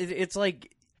it's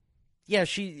like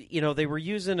she they were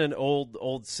using an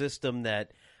old system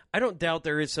that I don't doubt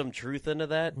there is some truth into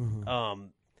that. Mm-hmm.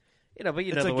 But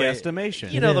it's the a way, guesstimation.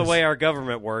 The way our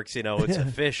government works, it's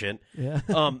efficient. Yeah.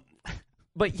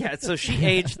 But so she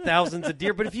aged thousands of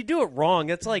deer. But if you do it wrong,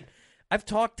 it's like I've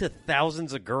talked to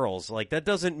thousands of girls. Like that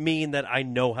doesn't mean that I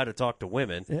know how to talk to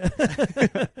women.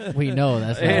 We know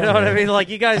that's you know what I mean. Like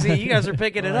you guys are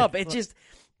picking it up. It's just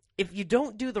if you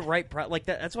don't do the right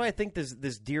that's why I think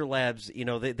this Deer Labs.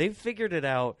 They've figured it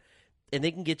out. and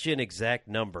they can get you an exact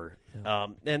number.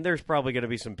 And there's probably going to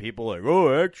be some people like,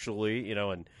 oh, actually,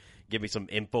 and give me some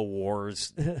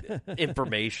InfoWars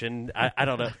information. I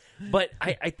don't know. But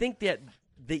I think that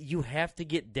you have to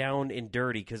get down and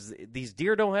dirty because these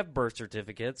deer don't have birth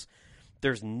certificates.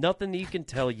 There's nothing you can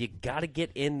tell. You got to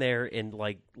get in there and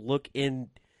look in.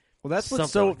 Well,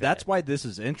 that's why this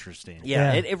is interesting.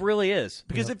 Yeah. It really is.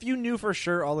 Because if you knew for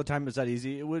sure all the time it's that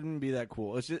easy, it wouldn't be that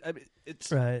cool. It's just,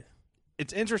 it's right.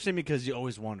 It's interesting because you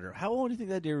always wonder, how old do you think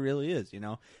that deer really is,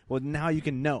 Well, now you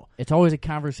can know. It's always a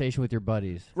conversation with your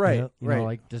buddies. Right, You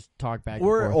know, just talk back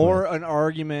or and forth. Or an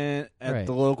argument at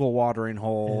the local watering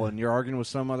hole, and you're arguing with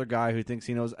some other guy who thinks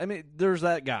he knows. I mean, there's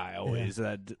that guy always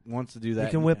that wants to do that. You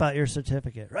can whip out your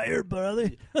certificate. Right here, brother.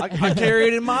 I carry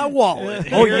it in my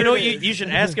wallet. Oh, you should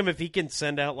ask him if he can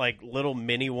send out, little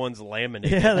mini ones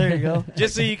laminated. Yeah, there you go.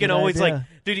 Just so you can always,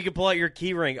 dude, you can pull out your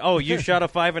key ring. Oh, you shot a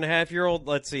 5.5-year-old?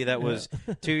 Let's see, that was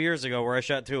 2 years ago where I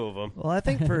shot 2 of them. Well, I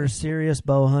think for serious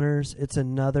bow hunters, it's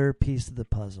another piece of the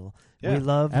puzzle. Yeah, we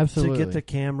love absolutely. to get the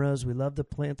cameras. We love to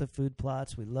plant the food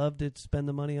plots. We love to spend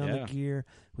the money on the gear.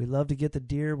 We love to get the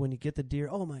deer. When you get the deer,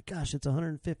 oh my gosh, it's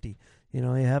 150. You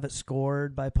have it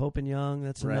scored by Pope and Young.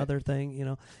 That's another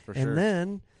thing. For and sure.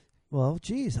 then, well,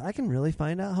 geez, I can really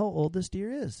find out how old this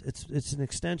deer is. It's an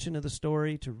extension of the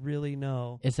story to really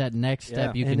know. It's that next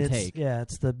step you and can it's, take. Yeah,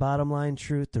 it's the bottom line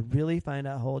truth to really find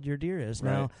out how old your deer is.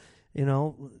 Right.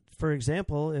 Now, for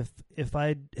example, if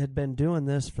I had been doing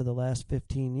this for the last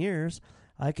 15 years,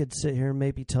 I could sit here and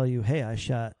maybe tell you, hey, I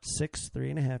shot 6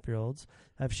 3.5-year-olds.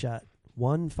 I've shot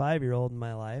 1 5-year-old in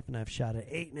my life, and I've shot an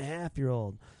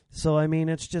 8.5-year-old. So, I mean,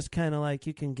 it's just kind of like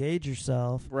you can gauge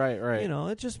yourself. Right.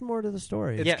 It's just more to the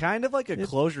story. It's kind of like a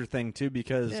closure thing, too,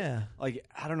 because,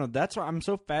 I don't know, that's why I'm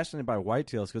so fascinated by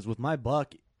whitetails, because with my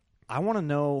buck, I want to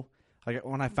know,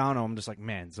 when I found him, I'm just like,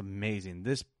 man, it's amazing.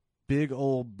 This big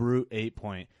old brute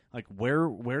 8-point.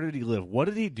 Where did he live? What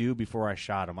did he do before I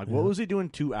shot him? What was he doing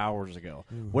 2 hours ago?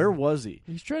 Mm-hmm. Where was he?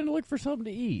 He's trying to look for something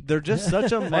to eat. They're just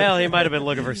such a... Well, he might have been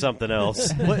looking for something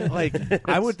else. But,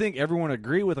 I would think everyone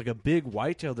agree with, a big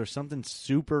whitetail, there's something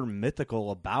super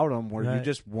mythical about them where you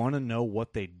just want to know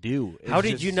what they do. It's How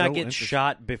did just you not so get interesting.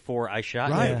 shot before I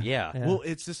shot Right. you? Yeah. Well,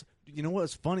 it's just... You know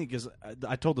what's funny? Because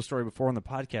I told the story before on the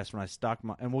podcast when I stocked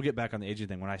my... And we'll get back on the aging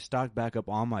thing. When I stocked back up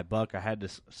on my buck, I had to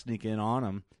sneak in on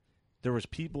him. There was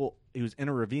people... He was in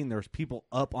a ravine. There was people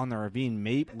up on the ravine,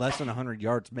 maybe less than 100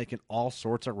 yards, making all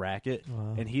sorts of racket.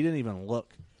 Wow. And he didn't even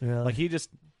look. Really? He just...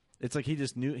 It's like he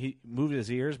just knew... He moved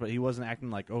his ears, but he wasn't acting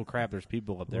like, oh, crap, there's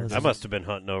people up there. I must have been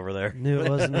hunting over there. Knew it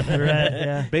wasn't right.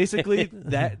 Yeah. Basically,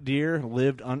 that deer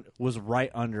was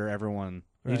right under everyone.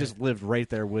 Right. He just lived right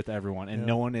there with everyone, and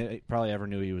no one probably ever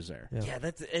knew he was there. Yeah. Yeah,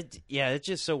 that's it. Yeah, it's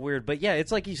just so weird. But yeah,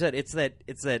 it's like you said. It's that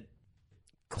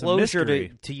closure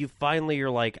to you. Finally,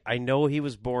 you're like, I know he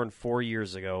was born 4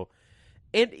 years ago,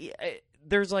 and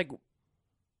there's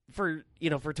for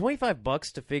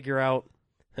 $25 to figure out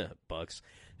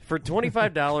for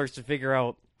 $25 to figure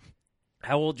out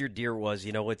how old your deer was.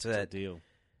 It's that deal.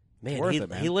 Man,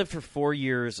 he lived for 4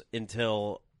 years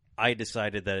until I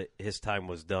decided that his time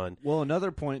was done. Well,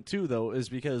 another point, too, though, is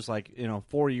because,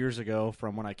 4 years ago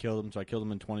from when I killed him, so I killed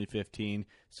him in 2015.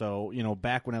 So,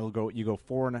 back when you go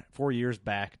 4 years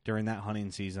back during that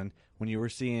hunting season when you were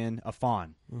seeing a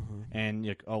fawn. Mm-hmm.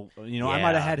 And, I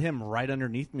might have had him right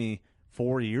underneath me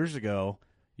 4 years ago,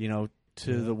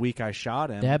 to the week I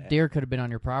shot him. That deer could have been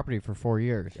on your property for 4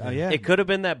 years. Yeah. It could have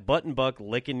been that button buck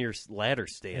licking your ladder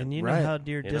stand. And you know how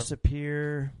deer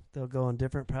disappear. They'll go on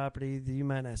different property. You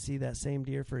might not see that same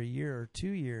deer for a year or 2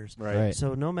 years. Right.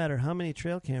 So no matter how many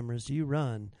trail cameras you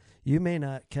run, you may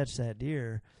not catch that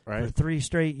deer Right. for 3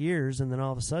 straight years, and then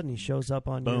all of a sudden he shows up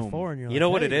on year 4, and you're like, You know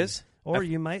what hey. it is? Or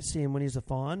you might see him when he's a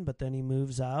fawn, but then he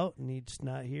moves out and he's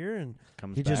not here, and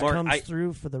he just Mark, comes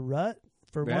through for the rut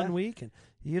for 1 week, and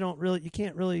you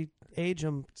can't really age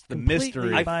them. It's the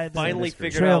mystery. I finally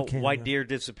figured out why deer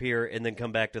disappear and then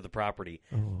come back to the property.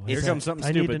 Oh, Here comes something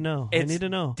I stupid. need to know. It's I need to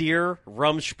know. Deer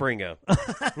Rumspringa.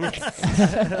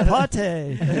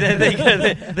 Pate.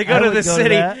 they go to the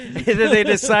city, and then they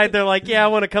decide they're like, yeah, I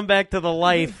want to come back to the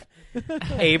life.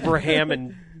 Abraham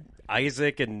and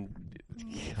Isaac and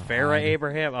Farrah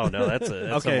Abraham. Oh no, that's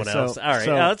someone else. All right,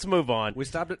 let's move on. We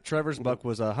stopped at Trevor's buck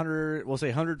was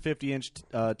 150-inch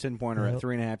 10-pointer at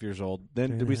 3.5 years old.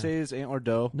 Then did we say his antler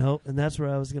doe? No, and that's where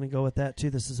I was going to go with that too.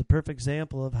 This is a perfect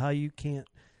example of how you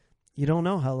don't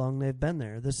know how long they've been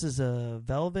there. This is a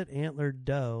velvet antlered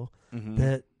doe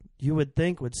that you would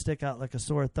think would stick out like a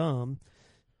sore thumb.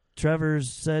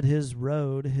 Trevor's said his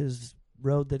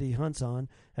road that he hunts on.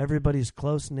 Everybody's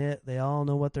close knit. They all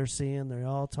know what they're seeing. They're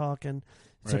all talking.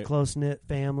 It's a close knit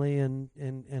family and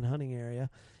hunting area.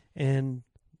 And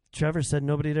Trevor said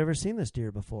nobody had ever seen this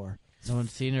deer before. No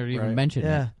one's seen it or even mentioned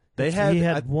Yeah. it. He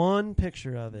had one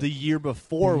picture of it the year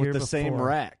before with the same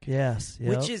rack. Yes,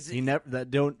 yep. Which is He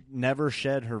never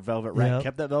shed her velvet rack.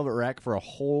 Kept that velvet rack for a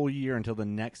whole year until the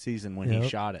next season when he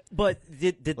shot it. But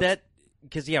did that?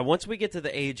 Because once we get to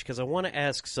the age, because I want to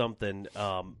ask something.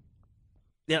 Why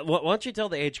don't you tell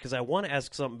the age? Because I want to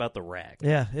ask something about the rack.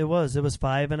 Yeah, it was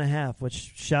 5.5, which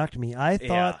shocked me. I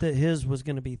thought that his was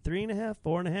going to be 3.5,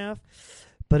 4.5,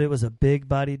 but it was a big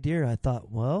bodied deer. I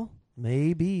thought, well,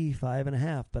 maybe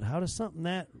 5.5. But how does something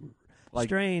that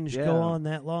strange go on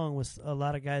that long with a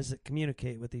lot of guys that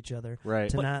communicate with each other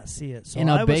to not see it? So in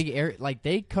a big area, like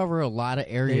they cover a lot of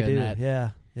area. They do. In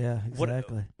that. Yeah,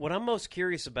 exactly. What I'm most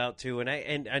curious about too, and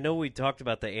I know we talked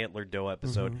about the antler doe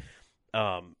episode.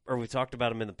 Or we talked about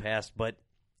them in the past, but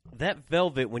that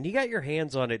velvet, when you got your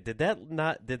hands on it, did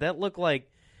that look like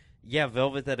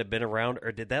velvet that had been around,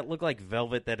 or did that look like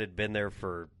velvet that had been there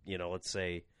for, let's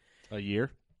say a year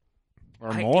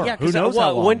or more? Who knows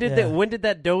how long? When did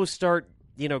that doe start,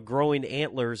 growing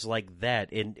antlers like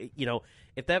that? And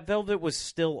if that velvet was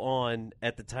still on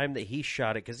at the time that he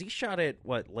shot it, because he shot it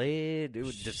late? It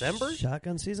was December.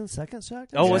 Shotgun season, second shotgun.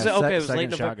 Oh, was it? Okay, it was second late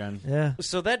November. shotgun. Yeah.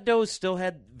 So that doe still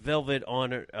had velvet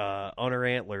on her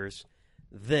antlers.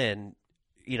 Then,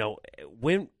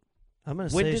 when I'm going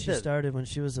to when say did she the- started when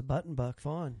she was a button buck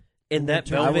fawn. and that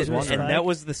Winter was velvet, one and strike. that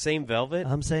was the same velvet.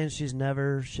 I'm saying she's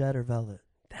never shed her velvet.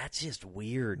 That's just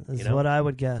weird. Is what I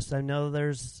would guess. I know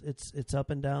it's up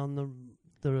and down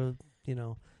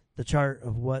the chart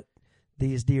of what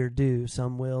these deer do.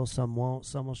 Some will, some won't.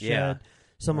 Some will shed. Yeah.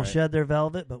 Some will shed their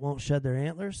velvet but won't shed their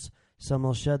antlers. Some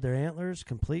will shed their antlers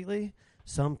completely.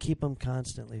 Some keep them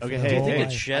constantly. Okay, for the hey, whole think life.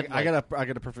 it's shed? I got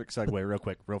a perfect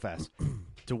segue, real fast.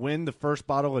 To win the first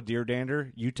bottle of Deer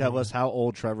Dander, you tell us how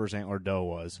old Trevor's antler doe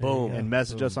was. Boom. And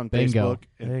message us on Bingo. Facebook.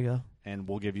 There you go. And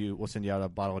we'll send you out a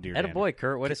bottle of Deer Atta Dander. boy,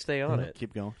 Kurt, way to stay on it.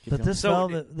 Keep going. But this So-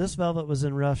 velvet was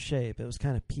in rough shape. It was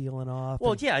kind of peeling off.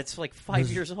 Well, and yeah, it's like it 5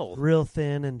 was years old. real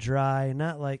thin and dry,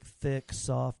 not like thick,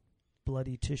 soft,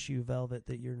 bloody tissue velvet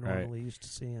that you're normally used to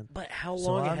seeing. But how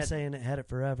So long? I'm saying it had it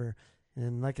forever.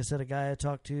 And like I said, a guy I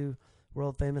talked to,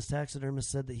 world famous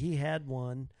taxidermist, said that he had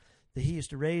one that he used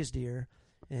to raise deer,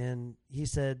 and he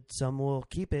said some will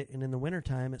keep it, and in the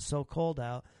wintertime it's so cold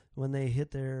out, when they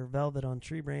hit their velvet on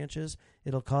tree branches,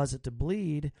 it'll cause it to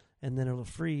bleed, and then it'll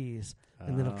freeze,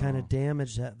 and then it'll kind of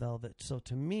damage that velvet. So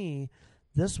to me,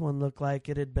 this one looked like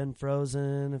it had been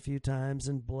frozen a few times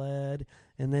and bled,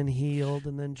 and then healed,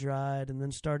 and then dried, and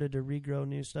then started to regrow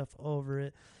new stuff over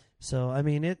it. So, I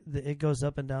mean, it goes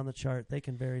up and down the chart. They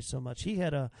can vary so much. He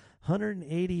had a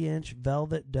 180-inch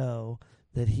velvet doe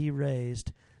that he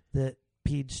raised that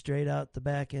peed straight out the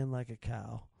back end like a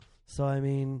cow. So, I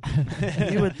mean,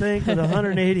 you would think with a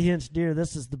 180-inch deer,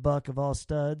 this is the buck of all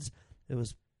studs. It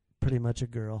was pretty much a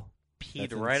girl. Peed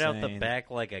That's right out the insane.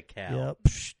 back like a cow.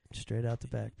 Yep, straight out the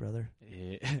back, brother.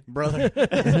 Yeah. Brother.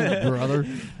 Brother.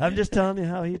 I'm just telling you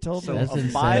how he told me. That's a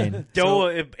insane.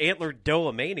 Antler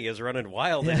doe mania is running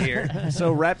wild in here.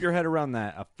 So wrap your head around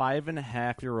that. A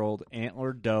 5.5-year-old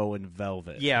antler doe in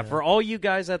velvet. Yeah, for all you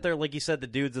guys out there, like you said, the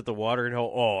dudes at the watering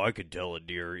hole. Oh, I could tell a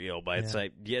deer, by its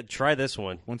sight. Yeah, try this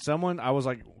one. When I was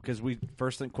like, because we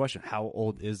first think question, how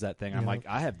old is that thing? I'm Yeah. like,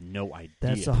 I have no idea.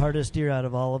 That's the hardest deer out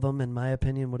of all of them, in my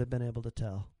opinion, would have been able to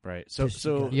tell. Right. So Just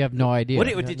you got- You have no idea. What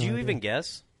got did no you idea. even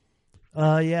guess?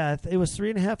 Yeah, it was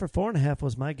 3.5 or 4.5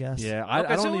 was my guess. yeah, I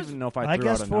Okay, so don't it was- even know if I I threw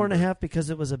out guessed a number. 4.5 because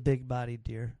it was a big-bodied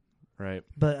deer. Right.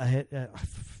 But I had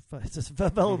it's just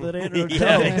velvet antler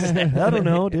Yeah, doe. exactly. I don't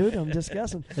know, dude. I'm just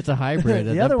guessing. It's a hybrid.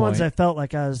 The other ones, I felt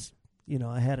like I was,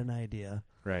 I had an idea.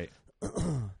 Right.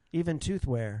 Even tooth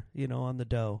wear, on the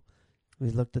doe. We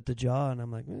looked at the jaw, and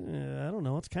I'm like, I don't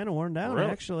know. It's kind of worn down,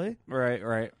 Really? actually.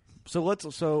 Right.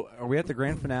 So are we at the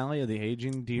grand finale of the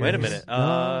aging deer? Wait a minute.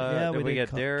 Yeah, did we get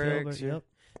kill Derek's? the- Yep.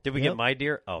 Did we Yep. get my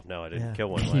deer? Oh, no, I didn't Yeah. kill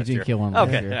one You last didn't year. kill one last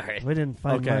Okay, year. all right. We didn't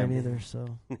find Okay. mine either, so.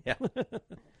 Yeah.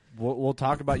 We'll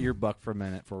talk about your buck for a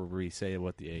minute before we say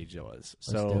what the age was.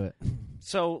 Let's do it.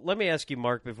 So let me ask you,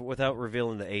 Mark, without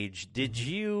revealing the age, did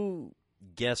you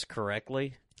guess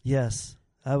correctly? Yes,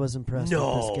 I was impressed with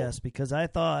No. this guess because I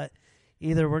thought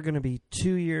either we're going to be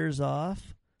 2 years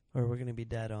off or we're going to be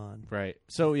dead on. Right.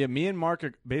 So, yeah, me and Mark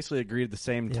basically agreed at the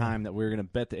same Yeah. time that we were going to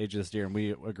bet the age of this deer, and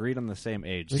we agreed on the same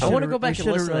age. We I wanna shoulda- go back we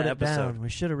and listen shoulda to wrote that it down. episode. We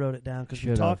should have wrote it down because we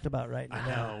Should've. talked about writing it I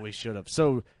down. know, we should have.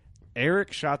 So,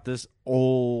 Eric shot this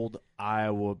old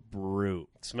Iowa brute.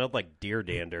 It smelled like deer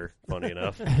dander, funny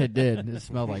enough. It did. It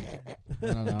smelled like, I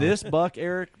don't know. This buck,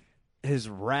 Eric, his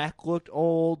rack looked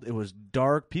old. It was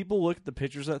dark. People look at the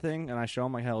pictures of that thing, and I show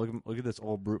them like, "Hey, look at this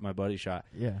old brute my buddy shot."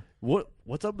 Yeah.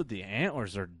 What's up with the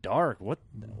antlers? They're dark. What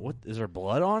is there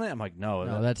blood on it? I'm like,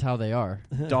 no, that's how they are.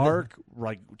 dark,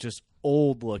 like just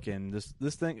old looking.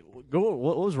 This thing.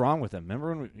 What was wrong with him?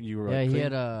 Remember when you were? Yeah, like, he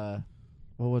had a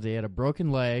he had a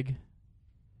broken leg,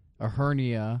 a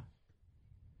hernia,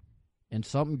 and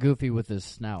something goofy with his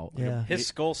snout. Yeah. His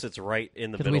skull sits right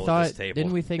in the 'Cause middle we thought, of this table.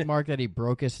 didn't we think, Mark, that he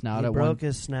broke his snout He at broke one?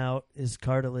 his snout, his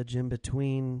cartilage in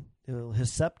between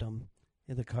his septum,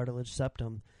 the cartilage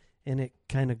septum, and it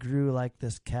kind of grew like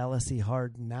this callousy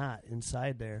hard knot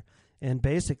inside there, and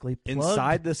basically plugged,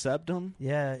 inside the septum.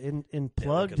 Yeah, and look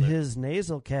plugged at that. his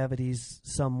nasal cavities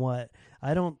somewhat.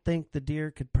 I don't think the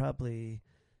deer could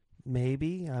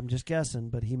maybe, I'm just guessing,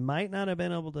 but he might not have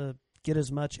been able to get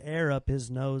as much air up his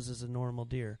nose as a normal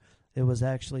deer. It was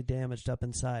actually damaged up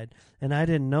inside. And I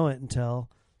didn't know it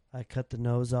until I cut the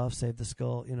nose off, saved the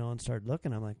skull, and started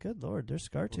looking. I'm like, good Lord, there's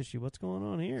scar tissue. What's going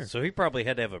on here? So he probably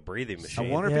had to have a breathing I machine.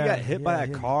 wonder if he got hit by a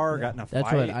car, got in a That's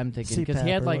fight. what I'm thinking. Because he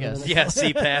CPAP had or like a whatever. Yeah,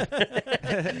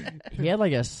 CPAP. he had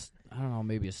like a I don't know,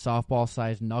 maybe a softball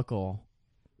sized knuckle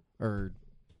or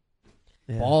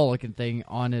ball looking thing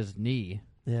on his knee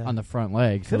on the front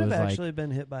leg. Could so have it was actually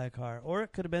been hit by a car, or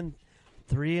it could have been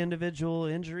 3 individual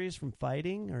injuries from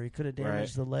fighting, or he could have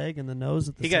damaged the leg and the nose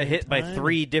at the He same got hit by time.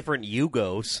 3 different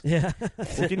Yugos. Yeah.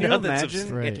 Well, can you None that's imagine?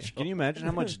 substantial. Can you imagine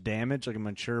how much damage like a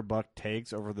mature buck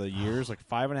takes over the years, like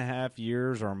 5.5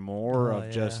 years or more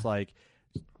of just like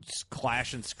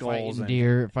clashing skulls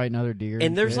fighting other deer.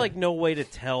 And there's shit. like no way to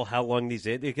tell how long these,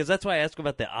 because that's why I asked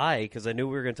about the eye, because I knew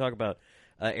we were going to talk about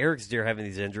Eric's deer having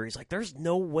these injuries. Like, there's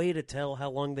no way to tell how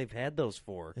long they've had those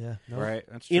for. Yeah, right.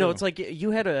 That's true. You know, it's like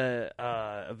you had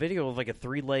a video of like a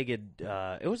 3-legged.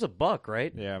 It was a buck,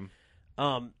 right? Yeah.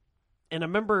 And I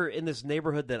remember in this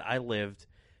neighborhood that I lived,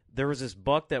 there was this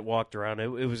buck that walked around. It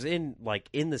was in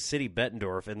the city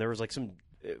Bettendorf, and there was like some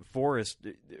forest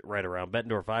right around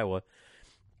Bettendorf, Iowa.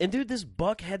 And dude, this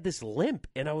buck had this limp,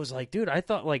 and I was like, dude, I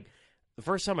thought like the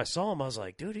first time I saw him, I was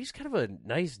like, dude, he's kind of a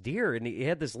nice deer, and he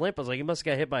had this limp. I was like, he must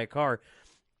have got hit by a car.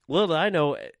 Little did I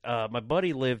know, my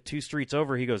buddy lived 2 streets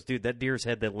over. He goes, dude, that deer's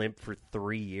had that limp for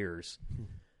 3 years.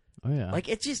 Oh yeah, Like,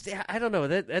 it's just, I don't know.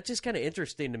 That's just kind of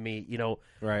interesting to me.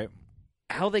 Right.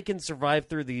 How they can survive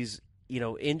through these,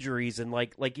 injuries, and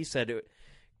like you said,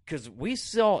 because we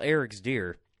saw Eric's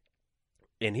deer,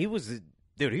 and he was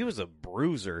a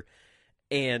bruiser.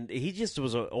 And he just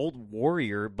was an old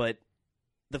warrior, but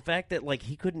the fact that like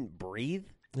he couldn't breathe.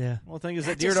 Yeah. Well, the thing is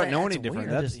that That's deer just- don't know that's any different.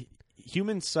 weird. That's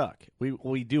humans suck.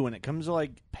 We do when it comes to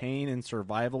like pain and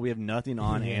survival. We have nothing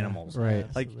on animals. Right.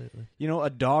 Like Absolutely. a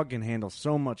dog can handle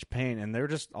so much pain, and they're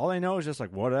just all they know is just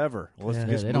like whatever. Let's Yeah.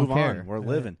 just They don't move care. on. We're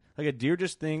living. Like a deer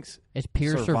just thinks it's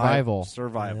pure survival.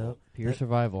 Survival. Yep. Pure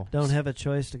survival. Don't have a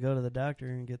choice to go to the doctor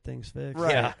and get things fixed.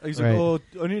 Right. Yeah. He's Right. like,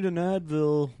 oh, I need an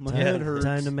Advil. My head hurts.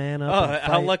 Time to man up. Oh, and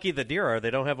how fight. lucky the deer are! They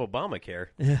don't have Obamacare.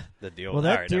 Yeah. The deal. Well,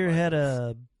 that All right, deer never mind. had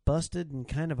a busted and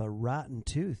kind of a rotten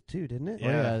tooth too, didn't it? Oh,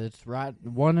 yeah, it's right.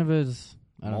 One of his,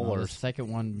 I don't know, the Molars. second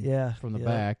one Yeah. from the yeah.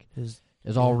 back His,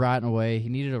 is all rotten away. He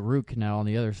needed a root canal on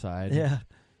the other side. yeah.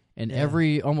 And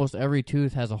Yeah. almost every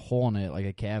tooth has a hole in it, like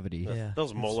a cavity. Yeah.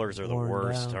 Those It's molars are the worn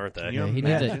worst, down. aren't they? Can you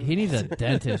Yeah, he needs a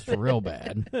dentist real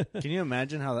bad. Can you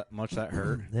imagine how much that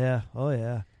hurt? Yeah. Oh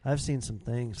yeah. I've seen some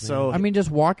things. Man. So I mean, just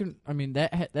walking. I mean,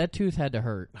 that tooth had to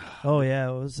hurt. Oh yeah,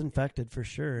 it was infected for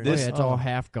sure. Oh, yeah, it's all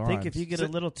half gone. I think if you get So- a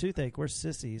little toothache, we're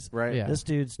sissies. right. Yeah. This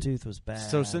dude's tooth was bad.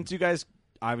 So since you guys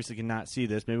obviously cannot see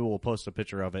this, maybe we'll post a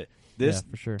picture of it. This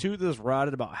Yeah, for sure. tooth is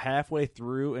rotted about halfway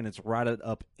through, and it's rotted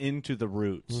up into the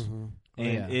roots, and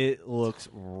yeah. it looks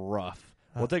rough.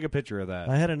 We'll take a picture of that.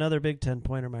 I had another big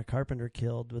 10-pointer my carpenter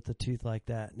killed with a tooth like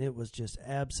that, and it was just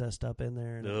abscessed up in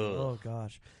there. And, Ugh. oh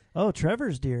gosh. Oh,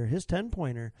 Trevor's deer, his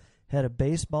 10-pointer had a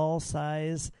baseball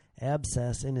size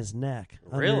abscess in his neck,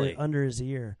 Really? under his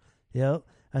ear. Yep.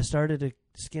 I started to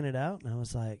skin it out, and I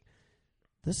was like,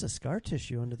 "This is scar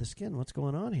tissue under the skin. What's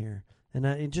going on here?"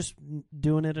 And just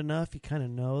doing it enough, you kind of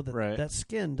know that Right. that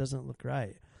skin doesn't look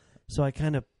right. So I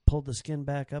kind of pulled the skin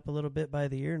back up a little bit by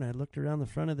the ear, and I looked around the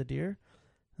front of the deer.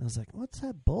 I was like, what's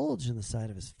that bulge in the side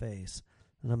of his face?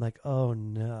 And I'm like, oh,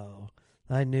 no.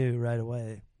 I knew right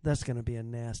away that's going to be a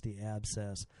nasty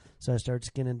abscess. So I started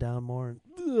skinning down more. And,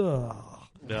 ugh.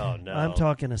 No, no. I'm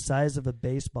talking a size of a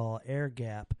baseball air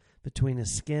gap between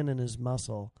his skin and his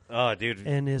muscle. Oh, dude.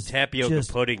 And his tapioca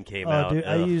just- pudding came oh, out. Dude,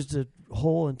 I Ugh. used a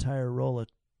whole entire roll of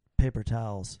paper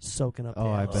towels soaking up the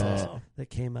Oh, I abscess bet. that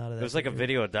came out of that. It was like a deer.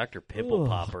 video of Dr. Pimple Oh,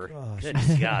 Popper. gosh. Good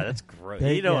God, that's gross.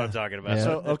 They- You know what yeah. I'm talking about. Yeah.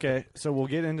 So okay, so we'll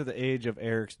get into the age of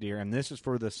Eric's deer, and this is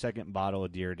for the second bottle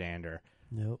of Deer Dander.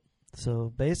 Nope.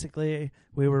 So basically,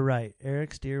 we were right.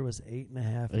 Eric's deer was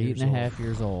 8.5 years old. 8.5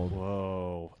 years old.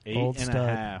 Whoa. Old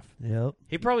 8.5. Yep.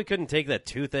 He probably couldn't take that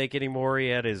toothache anymore. He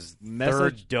had his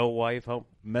third doe wife home.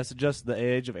 Message us the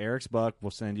age of Eric's buck.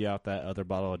 We'll send you out that other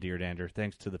bottle of Deer Dander.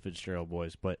 Thanks to the Fitzgerald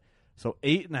boys. But so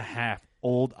 8.5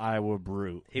 old Iowa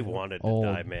brute. He wanted Old.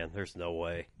 to die, man. There's no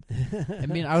way. I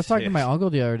mean, I was talking to my uncle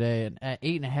the other day, and at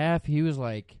 8.5, he was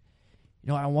like,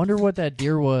 I wonder what that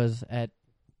deer was at,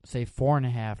 say,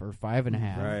 4.5 or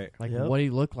 5.5. Right. Like, Yep. what he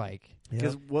looked like.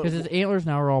 Because Because his antlers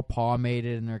now are all pomade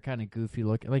and they're kind of goofy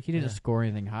looking. Like, he didn't score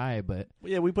anything high, but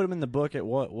yeah, we put him in the book at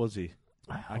what was he?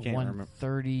 I can't remember.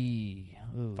 130.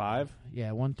 5?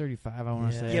 Yeah, 135, I want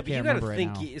to Yeah. say. Yeah, I but you can't got to remember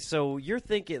think. right now. So you're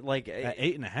thinking like At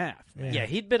 8.5. Yeah,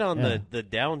 he'd been on Yeah. the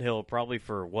downhill probably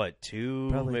for what,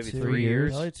 Probably maybe 2 3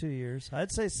 years. Probably 2 years.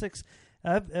 I'd say 6.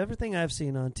 Everything I've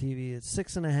seen on TV, it's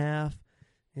 6.5.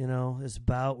 Is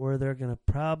about where they're going to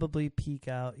probably peak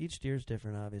out. Each deer's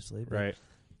different, obviously. But, Right.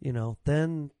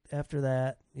 Then after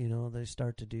that, they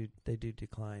start to do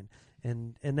decline,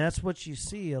 and that's what you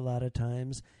see a lot of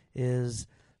times is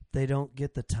they don't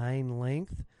get the tine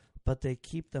length, but they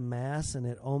keep the mass, and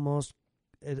it almost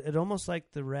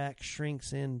like the rack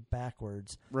shrinks in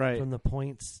backwards Right. from the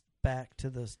points back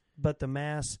to but the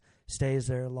mass stays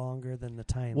there longer than the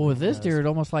tine. Well, with length this does. deer, it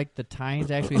almost like the tines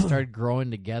actually started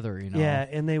growing together, Yeah,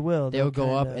 and they will. They'll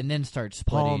go up kinda and then start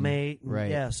splitting. palmate. And,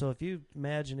 Right. Yeah, so if you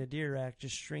imagine a deer rack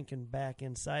just shrinking back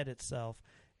inside itself,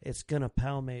 it's going to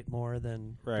palmate more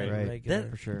than Right. regular.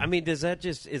 That- For sure. I mean, is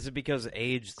it because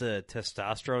age, the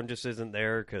testosterone just isn't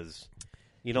there? Because,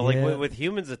 like Yeah. with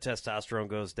humans, the testosterone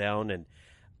goes down, and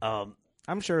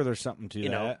I'm sure there's something to You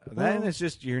know, that. Then well- it's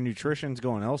just your nutrition's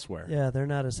going elsewhere. Yeah, they're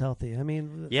not as healthy. I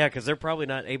mean, yeah, because they're probably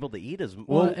not able to eat as Well,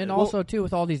 well. and also too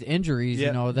with all these injuries,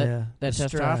 Yeah. that Yeah, that the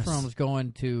stress. testosterone is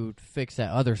going to fix that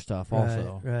other stuff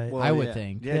also. Right. Well, I would yeah.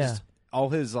 think. Yeah, Yeah. just all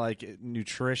his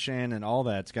nutrition and all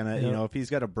that's gonna Yep. if he's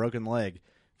got a broken leg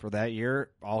for that year,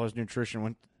 all his nutrition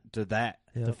went to that.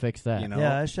 Yep. To fix that. You know?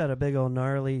 Yeah, I shot a big old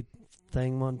gnarly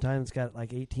thing one time. It's got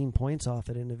like 18 points off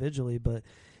it individually, but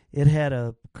it had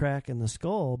a crack in the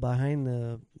skull behind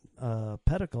the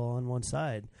pedicle on one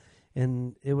side.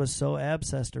 And it was so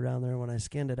abscessed around there when I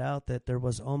skinned it out that there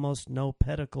was almost no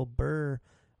pedicle burr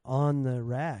on the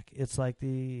rack. It's like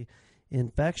the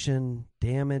infection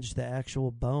damaged the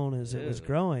actual bone as it was Ew.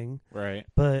 growing. Right.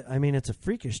 But, I mean, it's a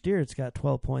freakish deer. It's got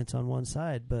 12 points on one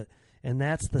side, and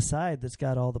that's the side that's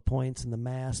got all the points and the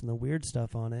mass and the weird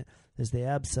stuff on it is the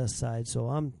abscess side. So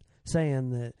I'm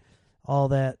saying that all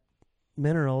that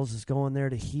minerals is going there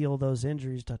to heal those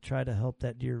injuries to try to help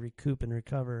that deer recoup and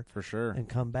recover For sure. and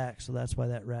come back. So that's why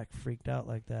that rack freaked out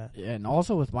like that. And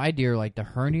also with my deer, like the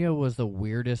hernia was the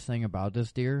weirdest thing about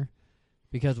this deer,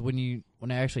 because when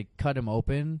I actually cut him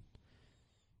open,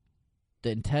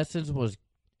 the intestines was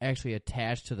actually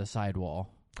attached to the sidewall.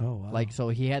 Oh, wow. Like, so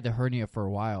he had the hernia for a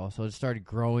while, so it started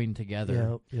growing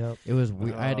together. Yep. It was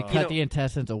weird. I had to You cut know- the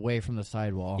intestines away from the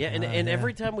sidewall. Yeah, and yeah.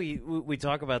 every time we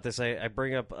talk about this, I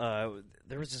bring up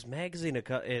there was this magazine.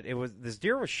 It was this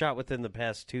deer was shot within the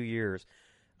past 2 years.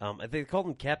 I think they called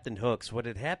him Captain Hooks. What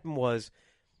had happened was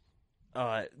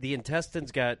the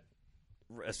intestines got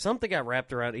something got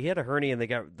wrapped around. He had a hernia, and they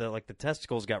got the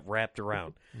testicles got wrapped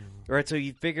around. Right, so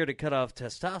you figured to cut off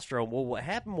testosterone. Well, what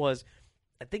happened was,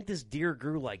 I think this deer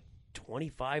grew like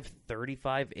 25,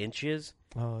 35 inches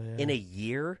Oh, yeah. in a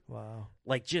year. Wow.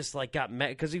 Got mad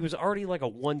because he was already like a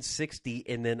 160,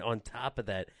 and then on top of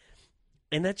that,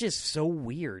 and that's just so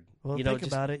weird. Well, you know, think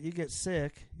about it. You get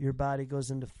sick, your body goes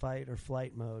into fight or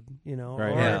flight mode, Right. or,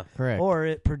 Yeah. Correct. or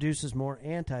it produces more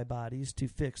antibodies to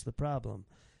fix the problem.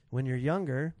 When you're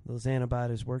younger, those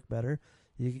antibodies work better.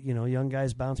 Young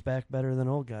guys bounce back better than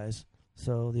old guys.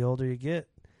 So the older you get,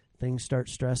 things start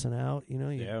stressing out.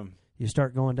 You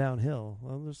start going downhill.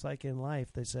 Well, just like in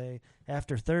life, they say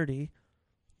after 30,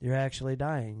 you're actually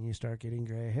dying. You start getting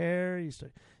gray hair. You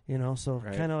start, so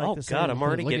Right. kind of like Oh, the God, same. I'm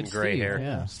already Look getting at gray Steve, hair.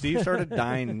 Yeah. Steve started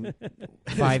dying.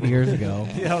 5 years ago.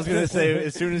 Yeah, I was gonna say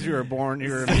as soon as you were born,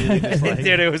 you were immediately just like,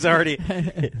 Dude, it was already.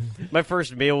 My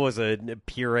first meal was a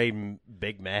puree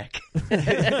Big Mac.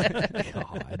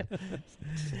 God.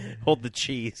 Hold the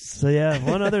cheese. So yeah,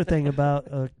 one other thing about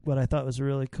what I thought was a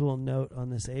really cool note on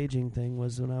this aging thing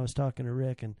was when I was talking to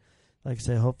Rick, and like I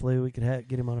say, hopefully we could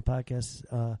get him on a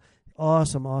podcast.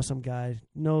 Awesome guy.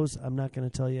 Knows I'm not going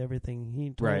to tell you everything he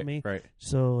told me. Right.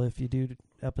 So if you do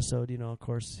episode, of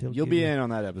course You'll give be you, in on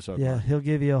that episode. Yeah, Mark. he'll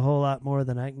give you a whole lot more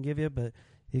than I can give you, but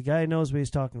the guy knows what he's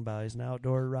talking about. He's an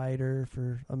outdoor writer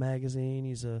for a magazine.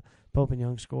 He's a Pope and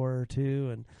Young scorer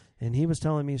too, and he was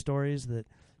telling me stories that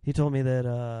he told me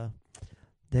that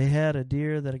they had a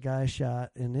deer that a guy shot,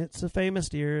 and it's a famous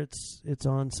deer. It's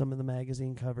on some of the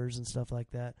magazine covers and stuff like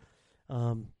that.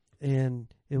 And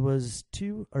it was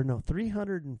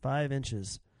 305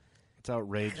 inches. It's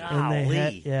outrageous.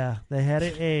 And they had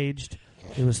it aged.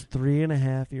 It was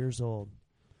 3.5 years old.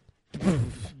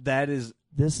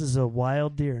 This is a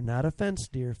wild deer, not a fence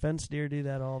deer. Fence deer do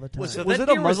that all the time. Was it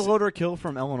a muzzleloader kill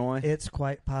from Illinois? It's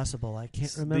quite possible. I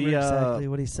can't remember exactly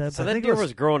what he said. So but that deer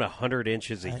was growing 100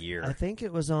 inches a year. I think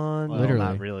it was on Literally.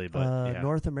 Not really, but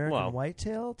North American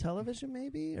Whitetail Television,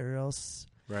 maybe, or else.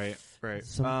 Right.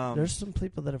 There's some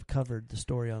people that have covered the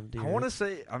story on deer. I want to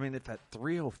say, if at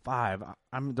 305,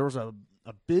 there was a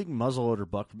big muzzleloader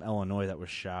buck from Illinois that was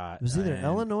shot. It was either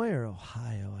Illinois or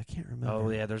Ohio. I can't remember. Oh,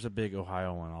 yeah, there's a big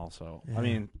Ohio one also.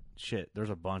 Yeah. There's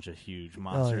a bunch of huge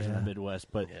monsters in the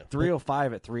Midwest, but Yeah.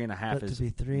 305 at 3.5 is to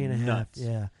be 3.5, nuts.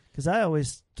 yeah. Because I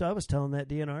was telling that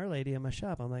DNR lady in my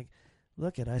shop, I'm like,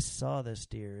 look I saw this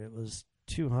deer. It was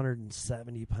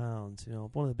 270 pounds.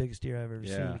 One of the biggest deer I've ever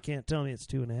seen. You can't tell me it's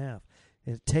 2.5.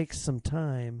 It takes some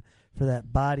time for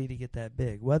that body to get that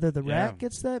big. Whether the rack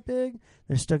gets that big,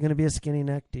 there's still going to be a skinny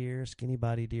neck deer, skinny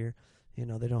body deer. They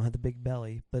don't have the big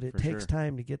belly, but it takes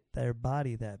time to get their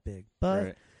body that big.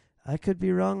 But I could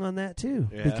be wrong on that too,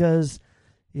 because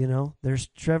there's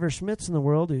Trevor Schmitz in the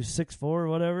world who's 6'4" or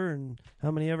whatever, and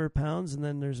how many ever pounds, and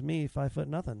then there's me, 5 foot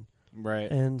nothing.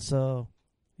 Right. And so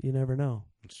you never know.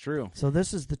 It's true. So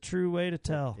this is the true way to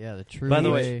tell. Yeah, the true By the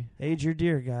way. Age your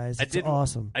deer, guys. It's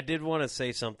awesome. I did want to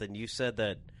say something. You said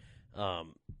that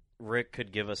Rick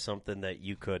could give us something that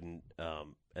you couldn't,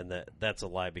 and that's a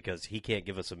lie because he can't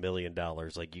give us $1 million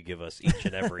like you give us each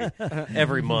and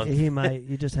every month. He might.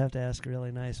 You just have to ask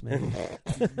really nice, maybe.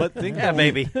 But think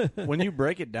maybe. When you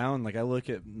break it down, like I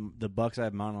look at the bucks I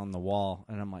have mounted on the wall,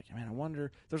 and I'm like, man, I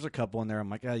wonder. There's a couple in there.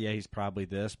 I'm like, oh yeah, he's probably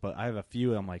this. But I have a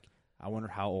few. I'm like, I wonder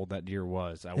how old that deer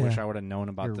was. I wish I would have known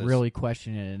about You're this. really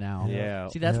questioning it now. Yeah.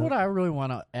 See, that's what I really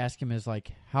want to ask him is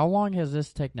like, how long has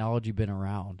this technology been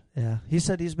around? Yeah. He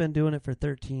said he's been doing it for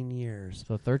 13 years.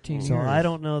 So 13 years. So I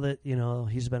don't know that,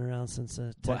 he's been around since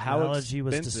the technology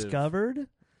was discovered.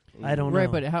 I don't know.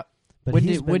 Right, but how... But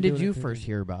when did you first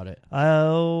hear about it?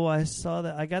 Oh, I saw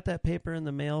that. I got that paper in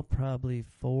the mail probably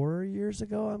 4 years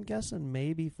ago, I'm guessing,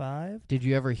 maybe 5. Did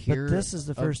you ever hear? But this is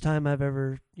the first time I've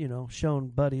ever, shown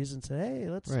buddies and said,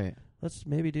 "Hey, let's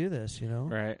maybe do this."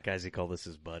 Right, guys, he called us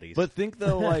his buddies. But think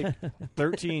though, like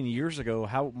 13 years ago,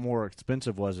 how more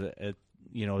expensive was it?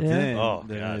 Then than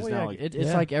it is now.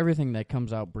 It's like everything that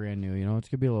comes out brand new. It's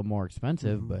gonna be a little more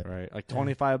expensive, but right, like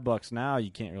 $25 now,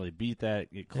 you can't really beat that.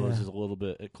 It closes a little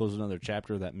bit. It closes another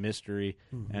chapter of that mystery,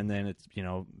 and then it's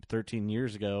 13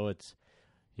 years ago. It's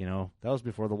that was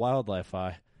before the wildlife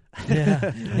eye.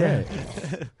 Yeah.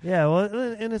 Well,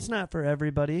 and it's not for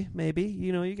everybody. Maybe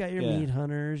you got your meat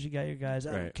hunters, you got your guys.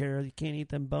 I don't care. You can't eat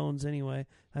them bones anyway.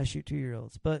 I shoot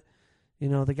 2-year-olds, but.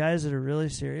 The guys that are really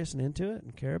serious and into it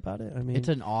and care about it. I mean, it's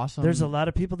an awesome. There's a lot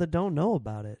of people that don't know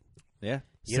about it. Yeah,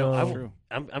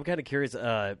 I'm kind of curious,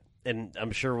 and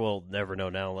I'm sure we'll never know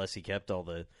now unless he kept all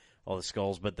the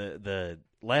skulls. But the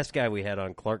last guy we had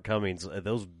on, Clark Cummings,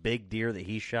 those big deer that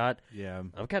he shot. Yeah,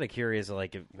 I'm kind of curious.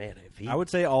 Like, if he, I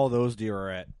would say all those deer are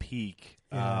at peak.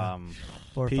 4,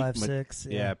 5, 6.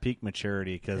 Yeah, peak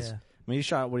maturity because. I mean, he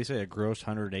shot, what do you say, a gross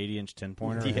 180-inch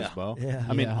 10-pointer in his bow? Yeah.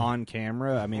 I mean, on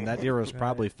camera, that deer was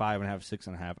probably 5.5,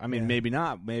 6.5. I mean, maybe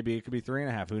not. Maybe it could be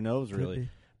 3.5. Who knows, really?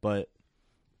 But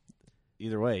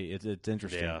either way, it's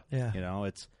interesting. Yeah.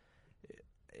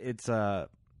 It's I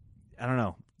don't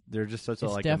know. They're just such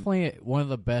it's definitely one of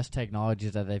the best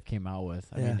technologies that they've came out with.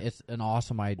 I mean, it's an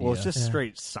awesome idea. Well, it's just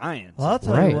straight science. Well, I'll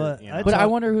tell you what. But I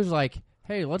wonder who's like,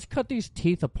 hey, let's cut these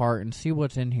teeth apart and see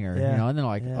what's in here. And they're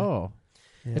like, oh.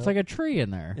 Yeah. It's like a tree in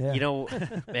there. Yeah.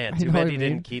 Man, too bad you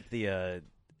didn't keep the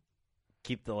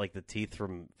teeth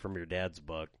from your dad's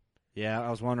buck. Yeah,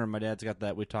 I was wondering. My dad's got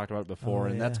that. We talked about it before,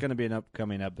 and that's going to be an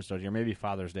upcoming episode here. Maybe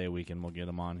Father's Day weekend we'll get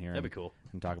him on here. That'd be cool.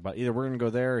 And talk about either we're going to go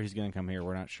there or he's going to come here.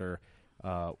 We're not sure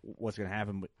what's going to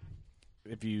happen. But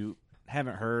if you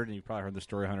haven't heard, and you've probably heard the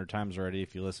story 100 times already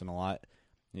if you listen a lot,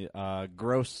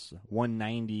 gross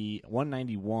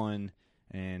 191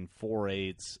 and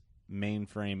 4/8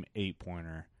 mainframe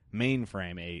 8-pointer.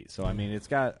 Mainframe 8. So, I mean, it's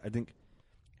got, I think,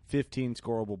 15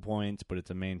 scoreable points, but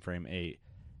it's a mainframe 8.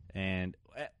 And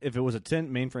if it was a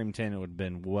mainframe 10, it would have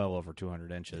been well over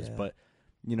 200 inches. Yeah. But,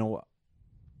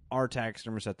 our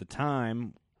taxidermist at the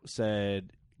time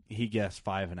said he guessed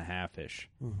 5.5-ish.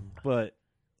 Mm-hmm. But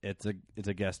it's a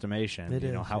guesstimation. It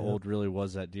is, how old really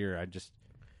was that deer?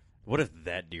 What if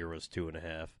that deer was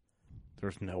 2.5?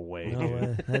 There's no way. No dude.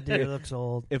 way. That deer looks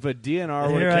old. If a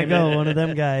DNR would Here have I came go, in, one of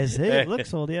them guys. Hey, it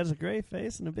looks old. He has a gray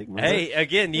face and a big mouth. Hey,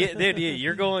 again, dude,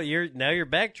 you're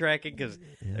backtracking because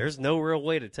there's no real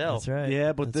way to tell. That's right.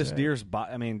 yeah, but That's this right. deer's.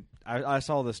 I mean, I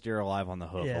saw this deer alive on the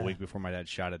hoof Yeah. a week before my dad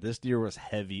shot it. This deer was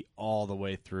heavy all the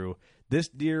way through. This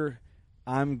deer,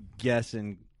 I'm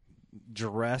guessing,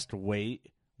 dressed weight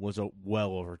was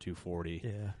well over 240.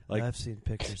 Yeah, Like- I've seen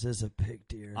pictures. This is a big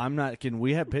deer. I'm not kidding.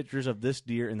 We have pictures of this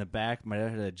deer in the back. My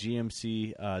dad had a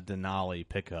GMC Denali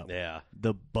pickup. Yeah.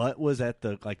 The butt was at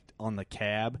the on the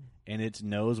cab, and its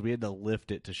nose. We had to lift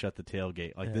it to shut the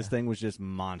tailgate. Like this Yeah. thing was just It was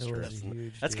monstrous. a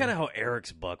huge That's deer. kind of how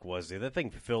Eric's buck was, dude. That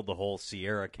thing filled the whole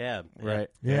Sierra cab. Right.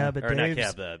 Yeah, but Or not Dave's,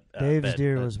 cab, the Dave's bed,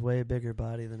 deer but- was way bigger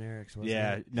body than Eric's. Wasn't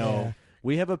Yeah, it? no. Yeah.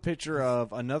 We have a picture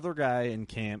of another guy in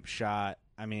camp shot.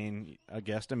 I mean, a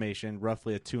guesstimation,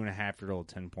 roughly a 2.5-year-old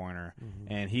 10-pointer,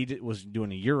 and he was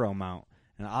doing a Euro mount.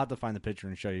 And I'll have to find the picture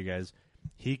and show you guys.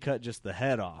 He cut just the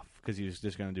head off because he was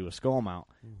just going to do a skull mount.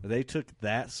 But they took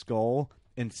that skull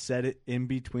and set it in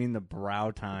between the brow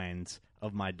tines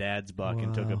of my dad's buck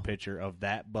and took a Wow. picture of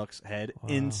that buck's head Wow.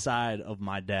 inside of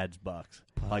my dad's buck's,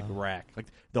 like Wow. rack, like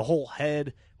the whole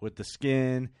head with the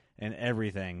skin and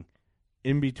everything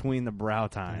in between the brow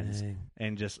tines. Dang.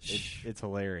 And just it's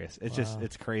hilarious. It's just Wow.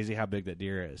 it's crazy how big that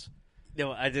deer is.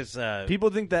 No, I just People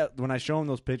think that when I show them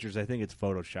those pictures, I think it's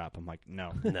Photoshop. I'm like,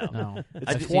 no, no. No, it's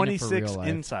I've seen it for 26 real life.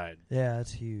 inside. Yeah,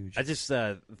 it's huge. I just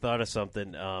thought of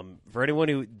something for anyone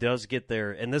who does get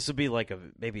there, and this would be like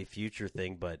maybe a future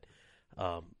thing, but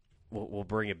we'll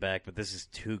bring it back. But this is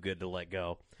too good to let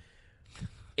go.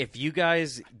 If you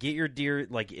guys get your deer,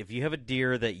 like if you have a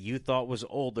deer that you thought was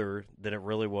older than it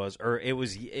really was, or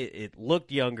it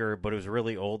looked younger but it was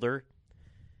really older,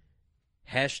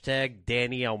 hashtag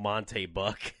Danny Almonte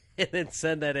buck, and then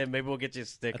send that in. Maybe we'll get you a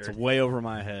sticker. That's way over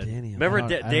my head. Danny, Remember I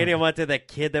don't- Danny Almonte, that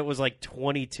kid that was like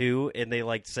 22, and they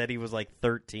like said he was like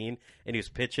 13, and he was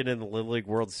pitching in the Little League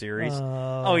World Series.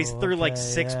 Oh, he's through like okay.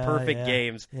 6 Yeah, perfect yeah.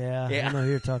 games. Yeah, Yeah. I know who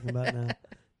you're talking about now.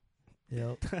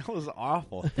 Yep. That was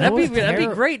awful. That'd was be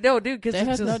terri- great, no, dude. Because That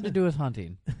has nothing to do with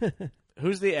hunting.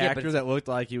 Who's the but actor it's- that looked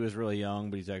like he was really young,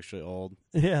 but he's actually old?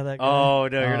 Yeah, that guy. oh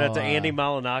no, you're not Oh, to Andy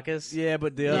Malinakis. Yeah,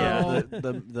 but the Yeah.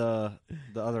 other,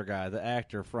 the other guy, the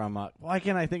actor from why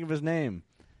can't I think of his name?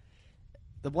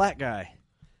 The black guy.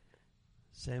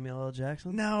 Samuel L.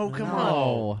 Jackson? No, come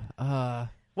on. Oh,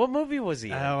 What movie was he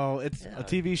in? Oh, it's a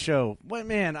TV show. What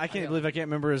man? I can't believe I can't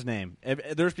remember his name.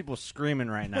 There's people screaming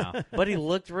right now. But he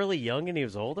looked really young and he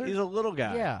was older. He's a little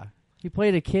guy. yeah. He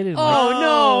played a kid in. Oh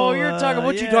no, you're talking.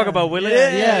 What you yeah. talking about, Willie? Yeah,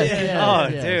 Yes, yeah, yes,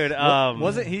 Oh, yes. dude.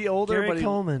 Wasn't he older? Gary but he,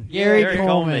 Coleman. Gary Gary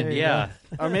Coleman. Coleman. Yeah.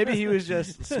 or maybe he was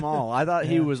just small. I thought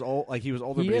he was old. Like he was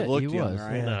older, but he looked he young, was.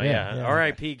 right? Yeah. No, yeah.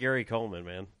 R.I.P. Gary Coleman,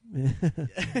 man.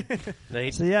 No,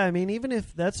 he- So yeah, I mean, even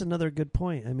if that's another good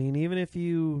point. I mean, even if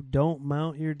you don't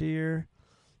mount your deer,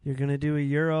 you're going to do a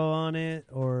Euro on it,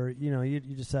 or you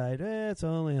decide it's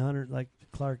only 100. Like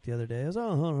Clark the other day, it was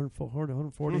 140,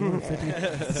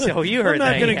 150. so you I'm heard not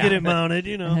that? going to yeah. get it mounted.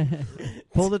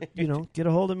 Pull the, get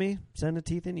a hold of me, send the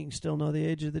teeth in. You can still know the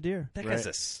age of the deer. That guy's Right.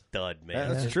 a stud, man.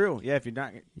 That's Yeah. true. Yeah, if you're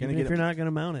not gonna Even get if you're not going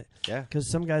to mount it. yeah. Because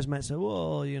some guys might say,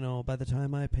 well, by the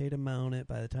time I pay to mount it,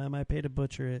 by the time I pay to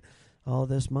butcher it, all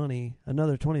this money,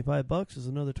 another $25 is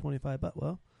another $25.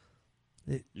 Well,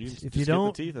 You if just you get the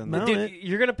don't teeth in mount there. it, Dude,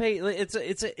 you're gonna pay.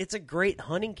 It's a great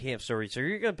hunting camp story. So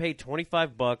you're gonna pay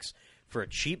 $25 for a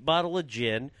cheap bottle of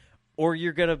gin, or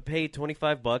you're gonna pay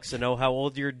 $25 to know how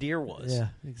old your deer was. yeah,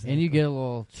 exactly. And you get a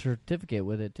little certificate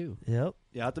with it too. Yep,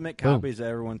 Yeah, I have to make Boom. copies of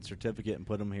everyone's certificate and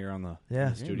put them here on the, Yeah.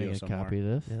 in the You studio make a somewhere. copy of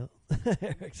this. yep.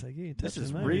 Eric's like, you ain't This touching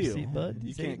is my real. receipt, bud. You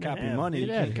It's can't 8.5. copy money. You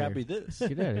Get outta can't here. copy this.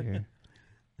 Get out of here.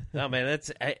 No, man,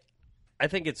 I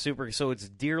think it's super. So it's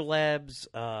Deer Labs.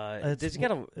 Does he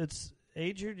got a It's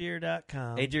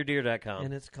ageyourdeer.com. ageyourdeer.com?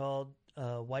 And it's called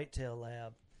Whitetail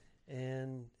Lab.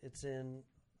 And it's in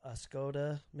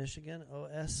Oscoda, Michigan.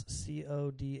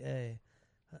 Oscoda.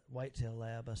 Whitetail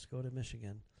Lab, Oscoda,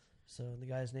 Michigan. So the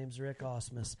guy's name's Rick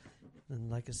Osmus.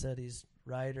 And like I said, he's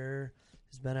rider.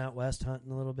 He's been out west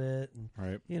hunting a little bit. And,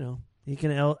 Right. you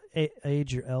can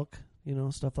age your elk,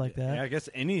 stuff like that. Yeah, I guess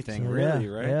anything, So, really, yeah,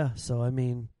 right? Yeah. So, I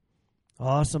mean,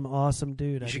 awesome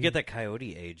dude. You I should mean, get that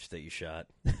coyote age that you shot.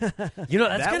 That's That kind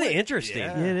of would- interesting.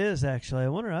 yeah. It is actually. I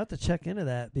wonder. I have to check into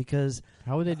that because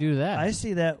How would they do that? I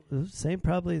see that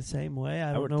probably the same way.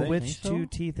 I don't would know think. which Think so? two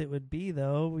teeth it would be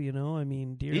though. I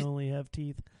mean, deer He's- only have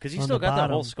teeth. Because you on still the got that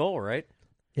whole bottom. skull, right?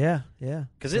 Yeah.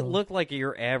 Because So- it looked like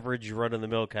your average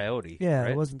run-of-the-mill coyote. Yeah,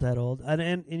 right? it wasn't that old,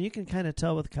 and you can kind of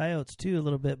tell with coyotes too a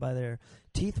little bit by their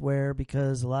teeth wear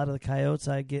because a lot of the coyotes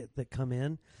I get that come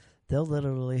in, they'll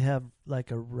literally have like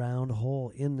a round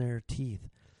hole in their teeth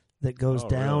that goes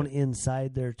down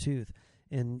inside their tooth,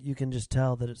 and you can just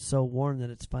tell that it's so worn that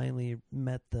it's finally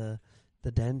met the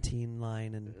dentine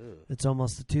line, and it's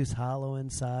almost the tooth's hollow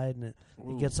inside, and it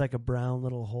gets like a brown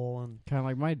little hole. And kind of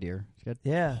like my deer. It's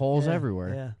got holes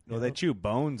everywhere. Yeah, Well, they chew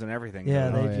bones and everything. yeah,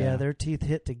 though. their teeth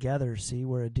hit together. See,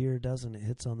 where a deer doesn't, it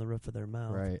hits on the roof of their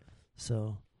mouth. Right.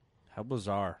 So, How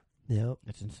bizarre. yep.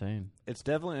 It's insane. It's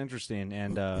definitely interesting,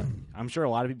 and I'm sure a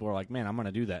lot of people are like, man, I'm going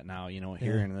to do that now,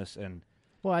 hearing this. And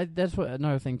Well, that's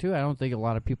another thing too. I don't think a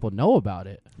lot of people know about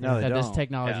it. No, they that this don't.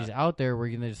 technology's out there where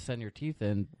you can just send your teeth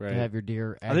in to have your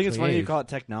deer. I think it's funny you age. call it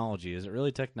technology. Is it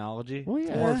really technology? Well,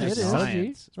 yeah, Or it just is.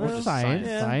 science. It's more Well, just science.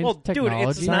 science. Science, Well, dude, technology.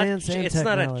 it's not Science and it's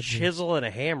not a technology. chisel and a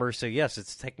hammer, so yes,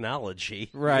 it's technology.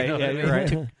 Right, You know yeah, what I you're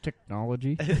mean? right.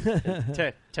 Technology.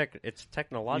 It's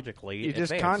technologically You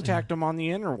just advanced. contact them on the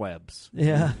interwebs.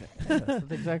 Yeah.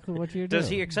 That's exactly what you do. Does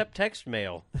he accept text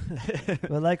mail?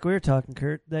 Well, like we were talking,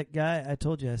 Kurt, that guy, I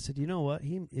told you, I said, you know what?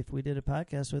 If we did a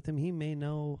podcast with him, he may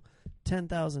know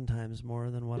 10,000 times more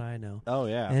than what I know. Oh,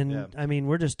 yeah. And, yeah. I mean,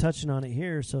 we're just touching on it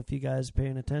here, so if you guys are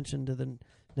paying attention to the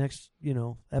next,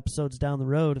 episodes down the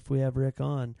road, if we have Rick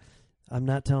on, I'm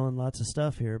not telling lots of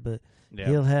stuff here, but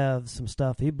he'll have some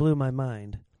stuff. He blew my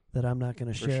mind that I'm not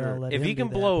going to share. sure. I'll let If him he do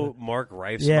can that, blow but- Mark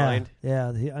Reif's yeah, mind, yeah.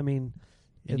 And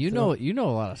it's, you know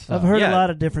a lot of stuff. I've heard Yeah. a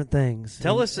lot of different things.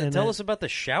 tell and us about the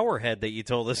shower head that you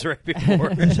told us right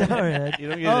before. Showerhead. You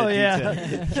don't get Oh, into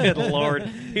yeah. detail. Good Lord,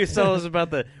 he was telling us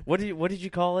about the what did you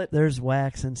call it? There's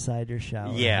wax inside your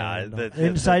shower. Yeah, handle. the-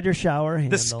 inside your shower handle.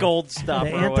 The scald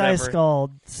stopper, the or whatever.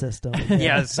 anti-scald system.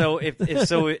 Yeah. So if this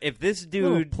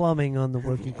Little dude, plumbing on the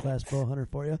working class bow hunter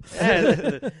for you.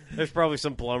 there's probably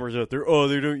some plumbers out there. Oh,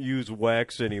 they don't use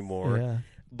wax anymore. Yeah.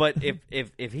 But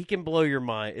if he can blow your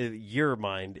mind,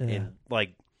 and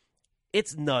like,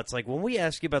 it's nuts. Like when we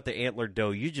asked you about the antlered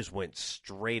doe, you just went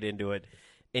straight into it,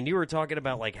 and you were talking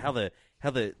about like how the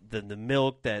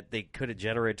milk that they could have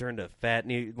generated turned to fat.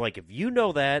 And you, like if you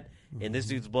know that, and this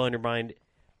dude's blowing your mind,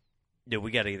 dude,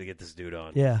 we got to get this dude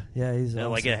on. Yeah, he's And,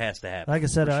 like awesome. it has to happen. Like I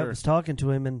said, for I sure. was talking to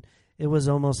him, and it was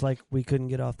almost like we couldn't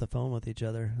get off the phone with each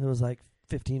other. It was like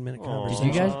 15-minute Aw. conversation.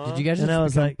 Did you guys And just I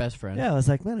was become like, best friends? Yeah, I was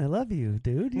like, man, I love you,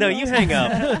 dude. No, you hang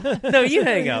up. No, you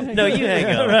hang up. No, you hang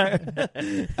up.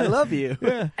 Right. I love you.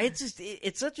 It's just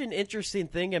it's such an interesting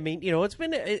thing. I mean, it's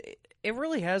been it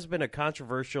really has been a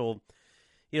controversial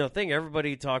thing.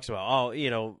 Everybody talks about.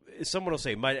 Oh, someone will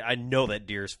say, I know that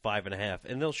deer's 5.5,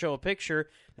 and they'll show a picture,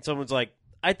 and someone's like,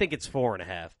 I think it's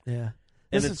 4.5. Yeah. And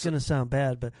This is it's- going to sound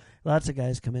bad, but lots of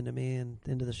guys come into me and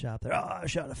into the shop. They're, I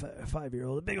shot a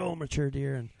 5-year-old, a big old mature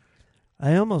deer, and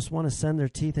I almost want to send their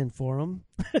teeth in for them.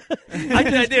 I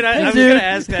did. I was Dude. going to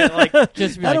ask that. Like,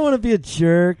 Just be I like, don't want to be a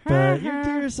jerk, but your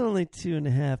deer's only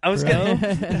 2.5. I was bro. gonna,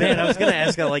 man. I was going to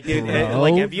ask that. Like, dude, Bro.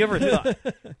 like, have you ever thought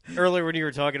earlier when you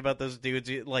were talking about those dudes?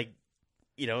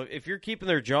 If you're keeping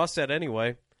their jaw set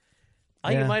anyway,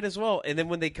 you Yeah. might as well. And then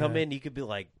when they come Yeah. in, you could be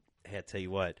like, "Hey, I tell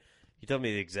you what, you tell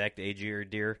me the exact age of your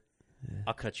deer,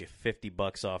 I'll cut you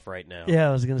 $50 off right now." Yeah,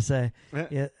 I was going to say.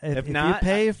 Yeah, if not, you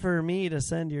pay for me to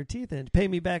send your teeth in, pay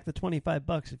me back the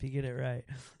 $25 if you get it right,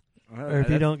 or if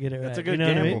you don't get it right. That's a good you know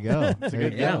there what I you mean? go. That's a There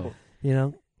good you go. gamble. You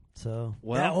know, so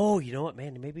Well, you know what,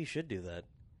 man? Maybe you should do that.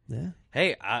 yeah.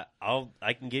 Hey, I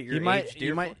can get your you might, age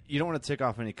deer. you don't want to tick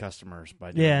off any customers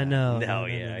by doing Yeah, that. no. No,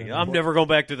 yeah, I'm never going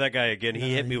back to that guy again.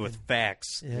 He hit me with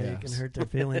facts. Yeah, you Yes. can hurt their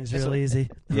feelings real easy.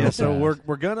 Yeah, so fast.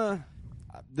 we're gonna.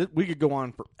 We could go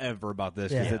on forever about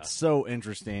this because Yeah. it's so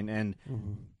interesting, and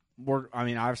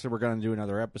obviously we're gonna do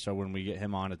another episode when we get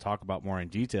him on to talk about more in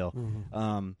detail.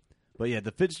 But yeah,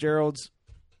 the Fitzgeralds,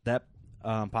 that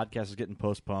podcast is getting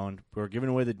postponed. We're giving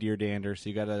away the deer dander, so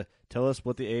you got to tell us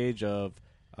what the age of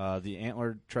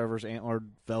Trevor's antlered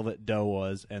velvet doe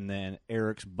was, and then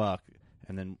Eric's buck,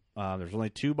 and then there's only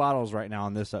 2 bottles right now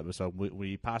on this episode.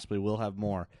 We possibly will have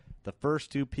more. The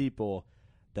first 2 people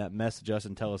that message us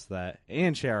and tell us that,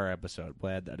 and share our episode.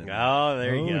 We'll add that in. Oh,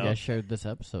 there you You go. guys shared this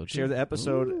episode. Share too. the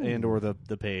episode and or the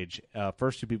page.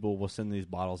 First 2 people will send these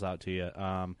bottles out to you.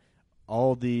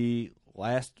 All the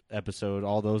last episode,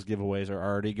 all those giveaways are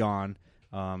already gone.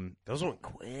 Those went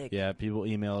quick. Yeah, people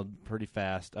emailed pretty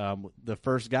fast. The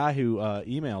first guy who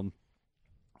emailed,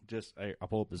 I'll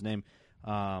pull up his name.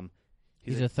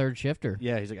 He's a third shifter.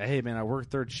 Yeah, he's like, hey man, I work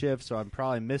third shift, so I'm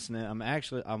probably missing it.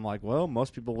 I'm like, well,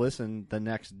 most people listen the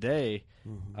next day.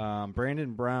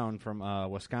 Brandon Brown from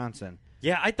Wisconsin.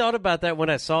 Yeah, I thought about that when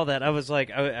I saw that. I was like,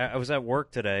 I was at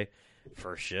work today,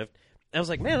 first shift. I was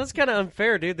like, man, that's kind of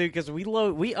unfair, dude, because we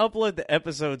upload the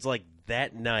episodes like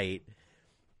that night,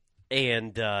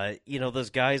 and those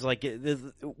guys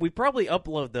we probably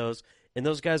upload those, and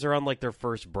those guys are on like their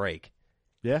first break.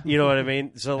 Yeah. You know what I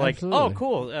mean? So like, Absolutely. oh,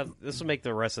 cool. This will make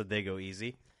the rest of the day go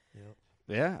easy.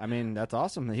 Yeah, I mean, that's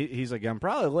awesome. He's like, I'm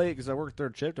probably late because I work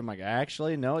third shift. I'm like,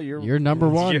 actually, no, you're number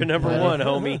one. You're number one,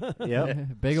 homie.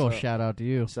 Yep. Big old shout out to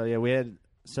you. So yeah, we had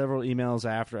several emails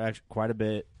after, actually quite a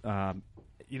bit.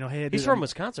 Hey, He's from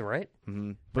Wisconsin, right?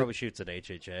 Mm-hmm. Probably shoots at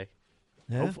HHA.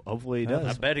 Yeah. Hopefully he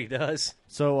does. I bet he does.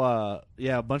 So a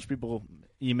bunch of people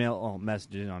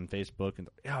messaging on Facebook and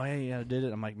I did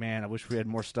it. I'm like, man, I wish we had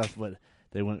more stuff, but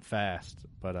they went fast.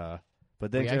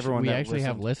 But thanks everyone. We that actually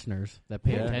have listened. listeners that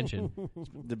pay attention.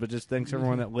 But just thanks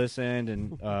everyone that listened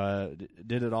and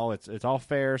did it all. It's all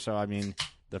fair. So I mean,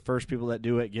 the first people that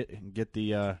do it get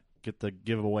the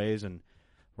giveaways, and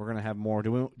we're gonna have more.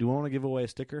 Do we want to give away a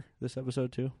sticker this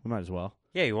episode too? We might as well.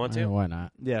 Yeah, you want to? Why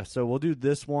not? Yeah. So we'll do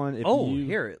this one.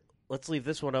 Here, let's leave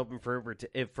this one open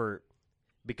for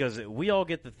because we all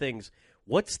get the things.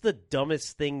 What's the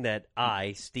dumbest thing that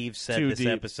Steve said this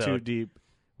episode? Too deep.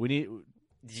 We need.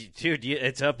 Dude,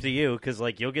 it's up to you because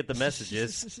you'll get the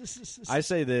messages. I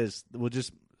say this. We'll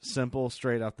just simple,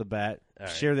 straight off the bat. All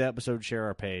right. Share the episode. Share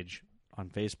our page on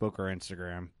Facebook or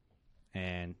Instagram,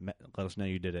 and let us know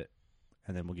you did it,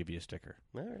 and then we'll give you a sticker.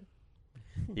 All right.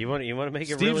 You want to make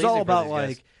it. Steve's real easy all for about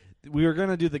these guys. we were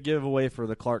gonna do the giveaway for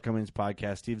the Clark Cummings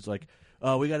podcast. Steve's like,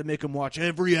 we got to make them watch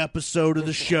every episode of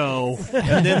the show,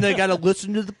 and then they got to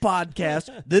listen to the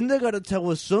podcast. Then they got to tell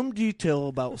us some detail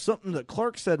about something that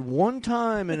Clark said one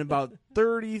time in about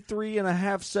 33 and a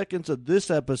half seconds of this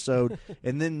episode,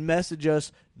 and then message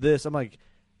us this. I'm like,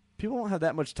 people won't have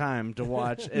that much time to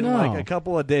watch in like a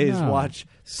couple of days. Watch.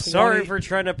 Sorry for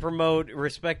trying to promote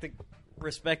respect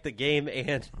the game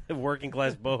and Working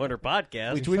Class Bowhunter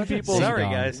podcast. Between people's sorry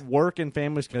guys, work and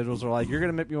family schedules are like, you're going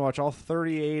to make me watch all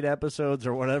 38 episodes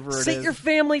or whatever it is. Sit your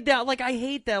family down. I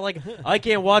hate that. I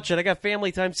can't watch it. I got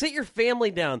family time. Sit your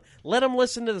family down. Let them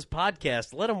listen to this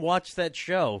podcast. Let them watch that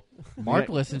show. Mark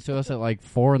listens to us at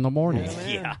 4 in the morning.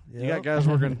 Yeah. You got guys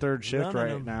working third shift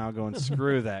right now going,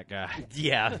 screw that guy.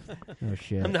 Yeah. Oh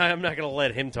shit. I'm not going to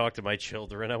let him talk to my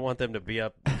children. I want them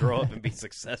to grow up and be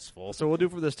successful. So we'll do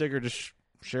for the sticker, just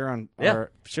share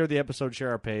share the episode,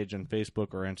 share our page on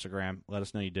Facebook or Instagram. Let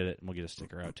us know you did it, and we'll get a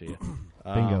sticker out to you.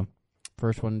 Bingo.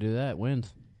 First one to do that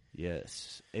wins.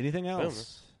 Yes. Anything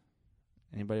else?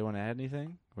 Anybody want to add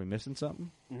anything? Are we missing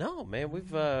something? No, man.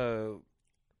 We've got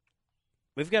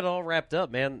it all wrapped up,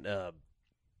 man.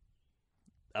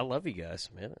 I love you guys,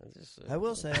 man. I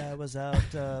will say I was out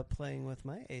playing with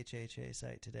my HHA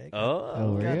site today.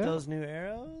 Oh, got those new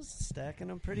arrows, stacking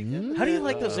them pretty good. How do you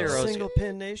like those arrows? Single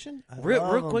pin nation.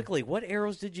 Real quickly, what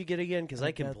arrows did you get again? Because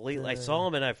I saw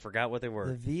them and I forgot what they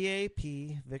were. The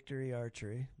VAP Victory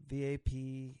Archery, VAP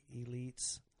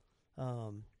Elites.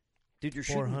 Dude, you're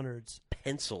 400s.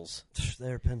 Pencils.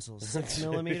 They're pencils. 6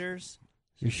 millimeters.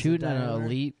 You're shooting an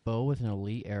elite bow with an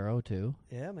elite arrow too.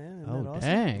 Yeah, man. Oh, isn't that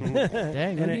awesome? dang!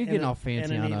 Dang, look at you getting all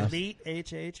fancy and on an us. elite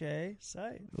HHA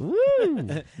site. Woo! No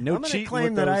I'm going to cheating claim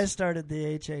with that those. I started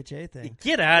the HHA thing.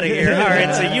 Get out of here. All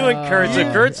right, so you and Kurt.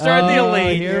 So Kurt started the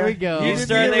elite. Here we go. You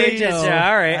started the HHA.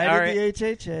 All right, all I right. did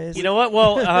the HHAs. You know what?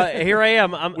 Well, here I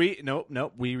am.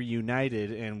 We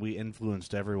united and we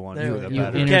influenced everyone. There for we the go.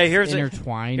 better. Okay, here's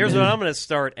intertwined. Here's what I'm going to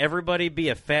start. Everybody be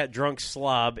a fat, drunk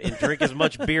slob and drink as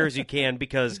much beer as you can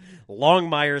because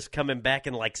Longmire's coming back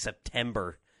in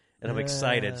September, and I'm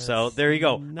excited. So there you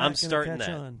go. I'm starting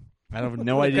that. I have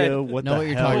no idea what know the what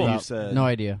you're hell talking you about. said. No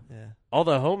idea. Yeah. All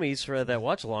the homies that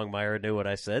watch Longmire knew what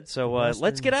I said. So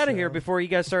let's get out of here before you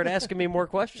guys start asking me more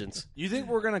questions. You think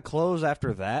we're going to close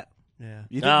after that? Yeah.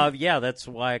 You think Yeah, that's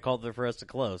why I called for us to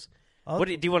close.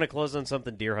 Do you want to close on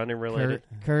something deer hunting related?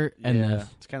 Kurt, and yeah, this.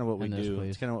 it's kind of what we And this, do. please.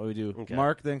 It's kind of what we do. Okay.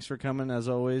 Mark, thanks for coming as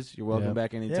always. You're welcome Yep.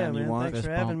 back anytime man, you want. Thanks Fist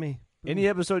for bump. having me. Any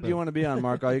episode you want to be on,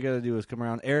 Mark, all you got to do is come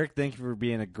around. Eric, thank you for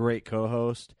being a great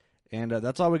co-host. And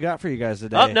that's all we got for you guys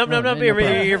today. Oh, no. no problem.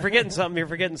 You're forgetting something. You're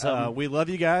forgetting something. We love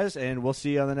you guys, and we'll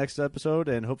see you on the next episode,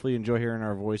 and hopefully you enjoy hearing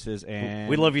our voices. And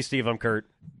We love you, Steve. I'm Kurt.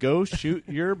 Go shoot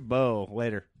your bow.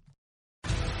 Later.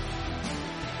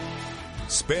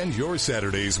 Spend your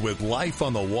Saturdays with Life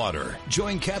on the Water.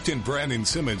 Join Captain Brandon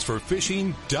Simmons for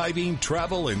fishing, diving,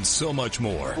 travel, and so much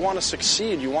more. You want to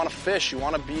succeed, you want to fish, you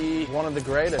want to be one of the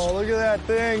greatest. Oh, look at that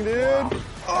thing, dude.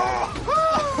 Wow.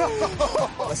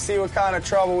 Oh. Let's see what kind of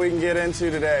trouble we can get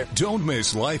into today. Don't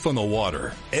miss Life on the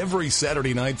Water every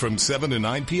Saturday night from 7 to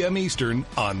 9 p.m. Eastern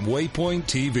on Waypoint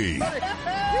TV.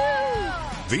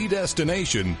 The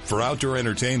destination for outdoor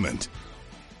entertainment.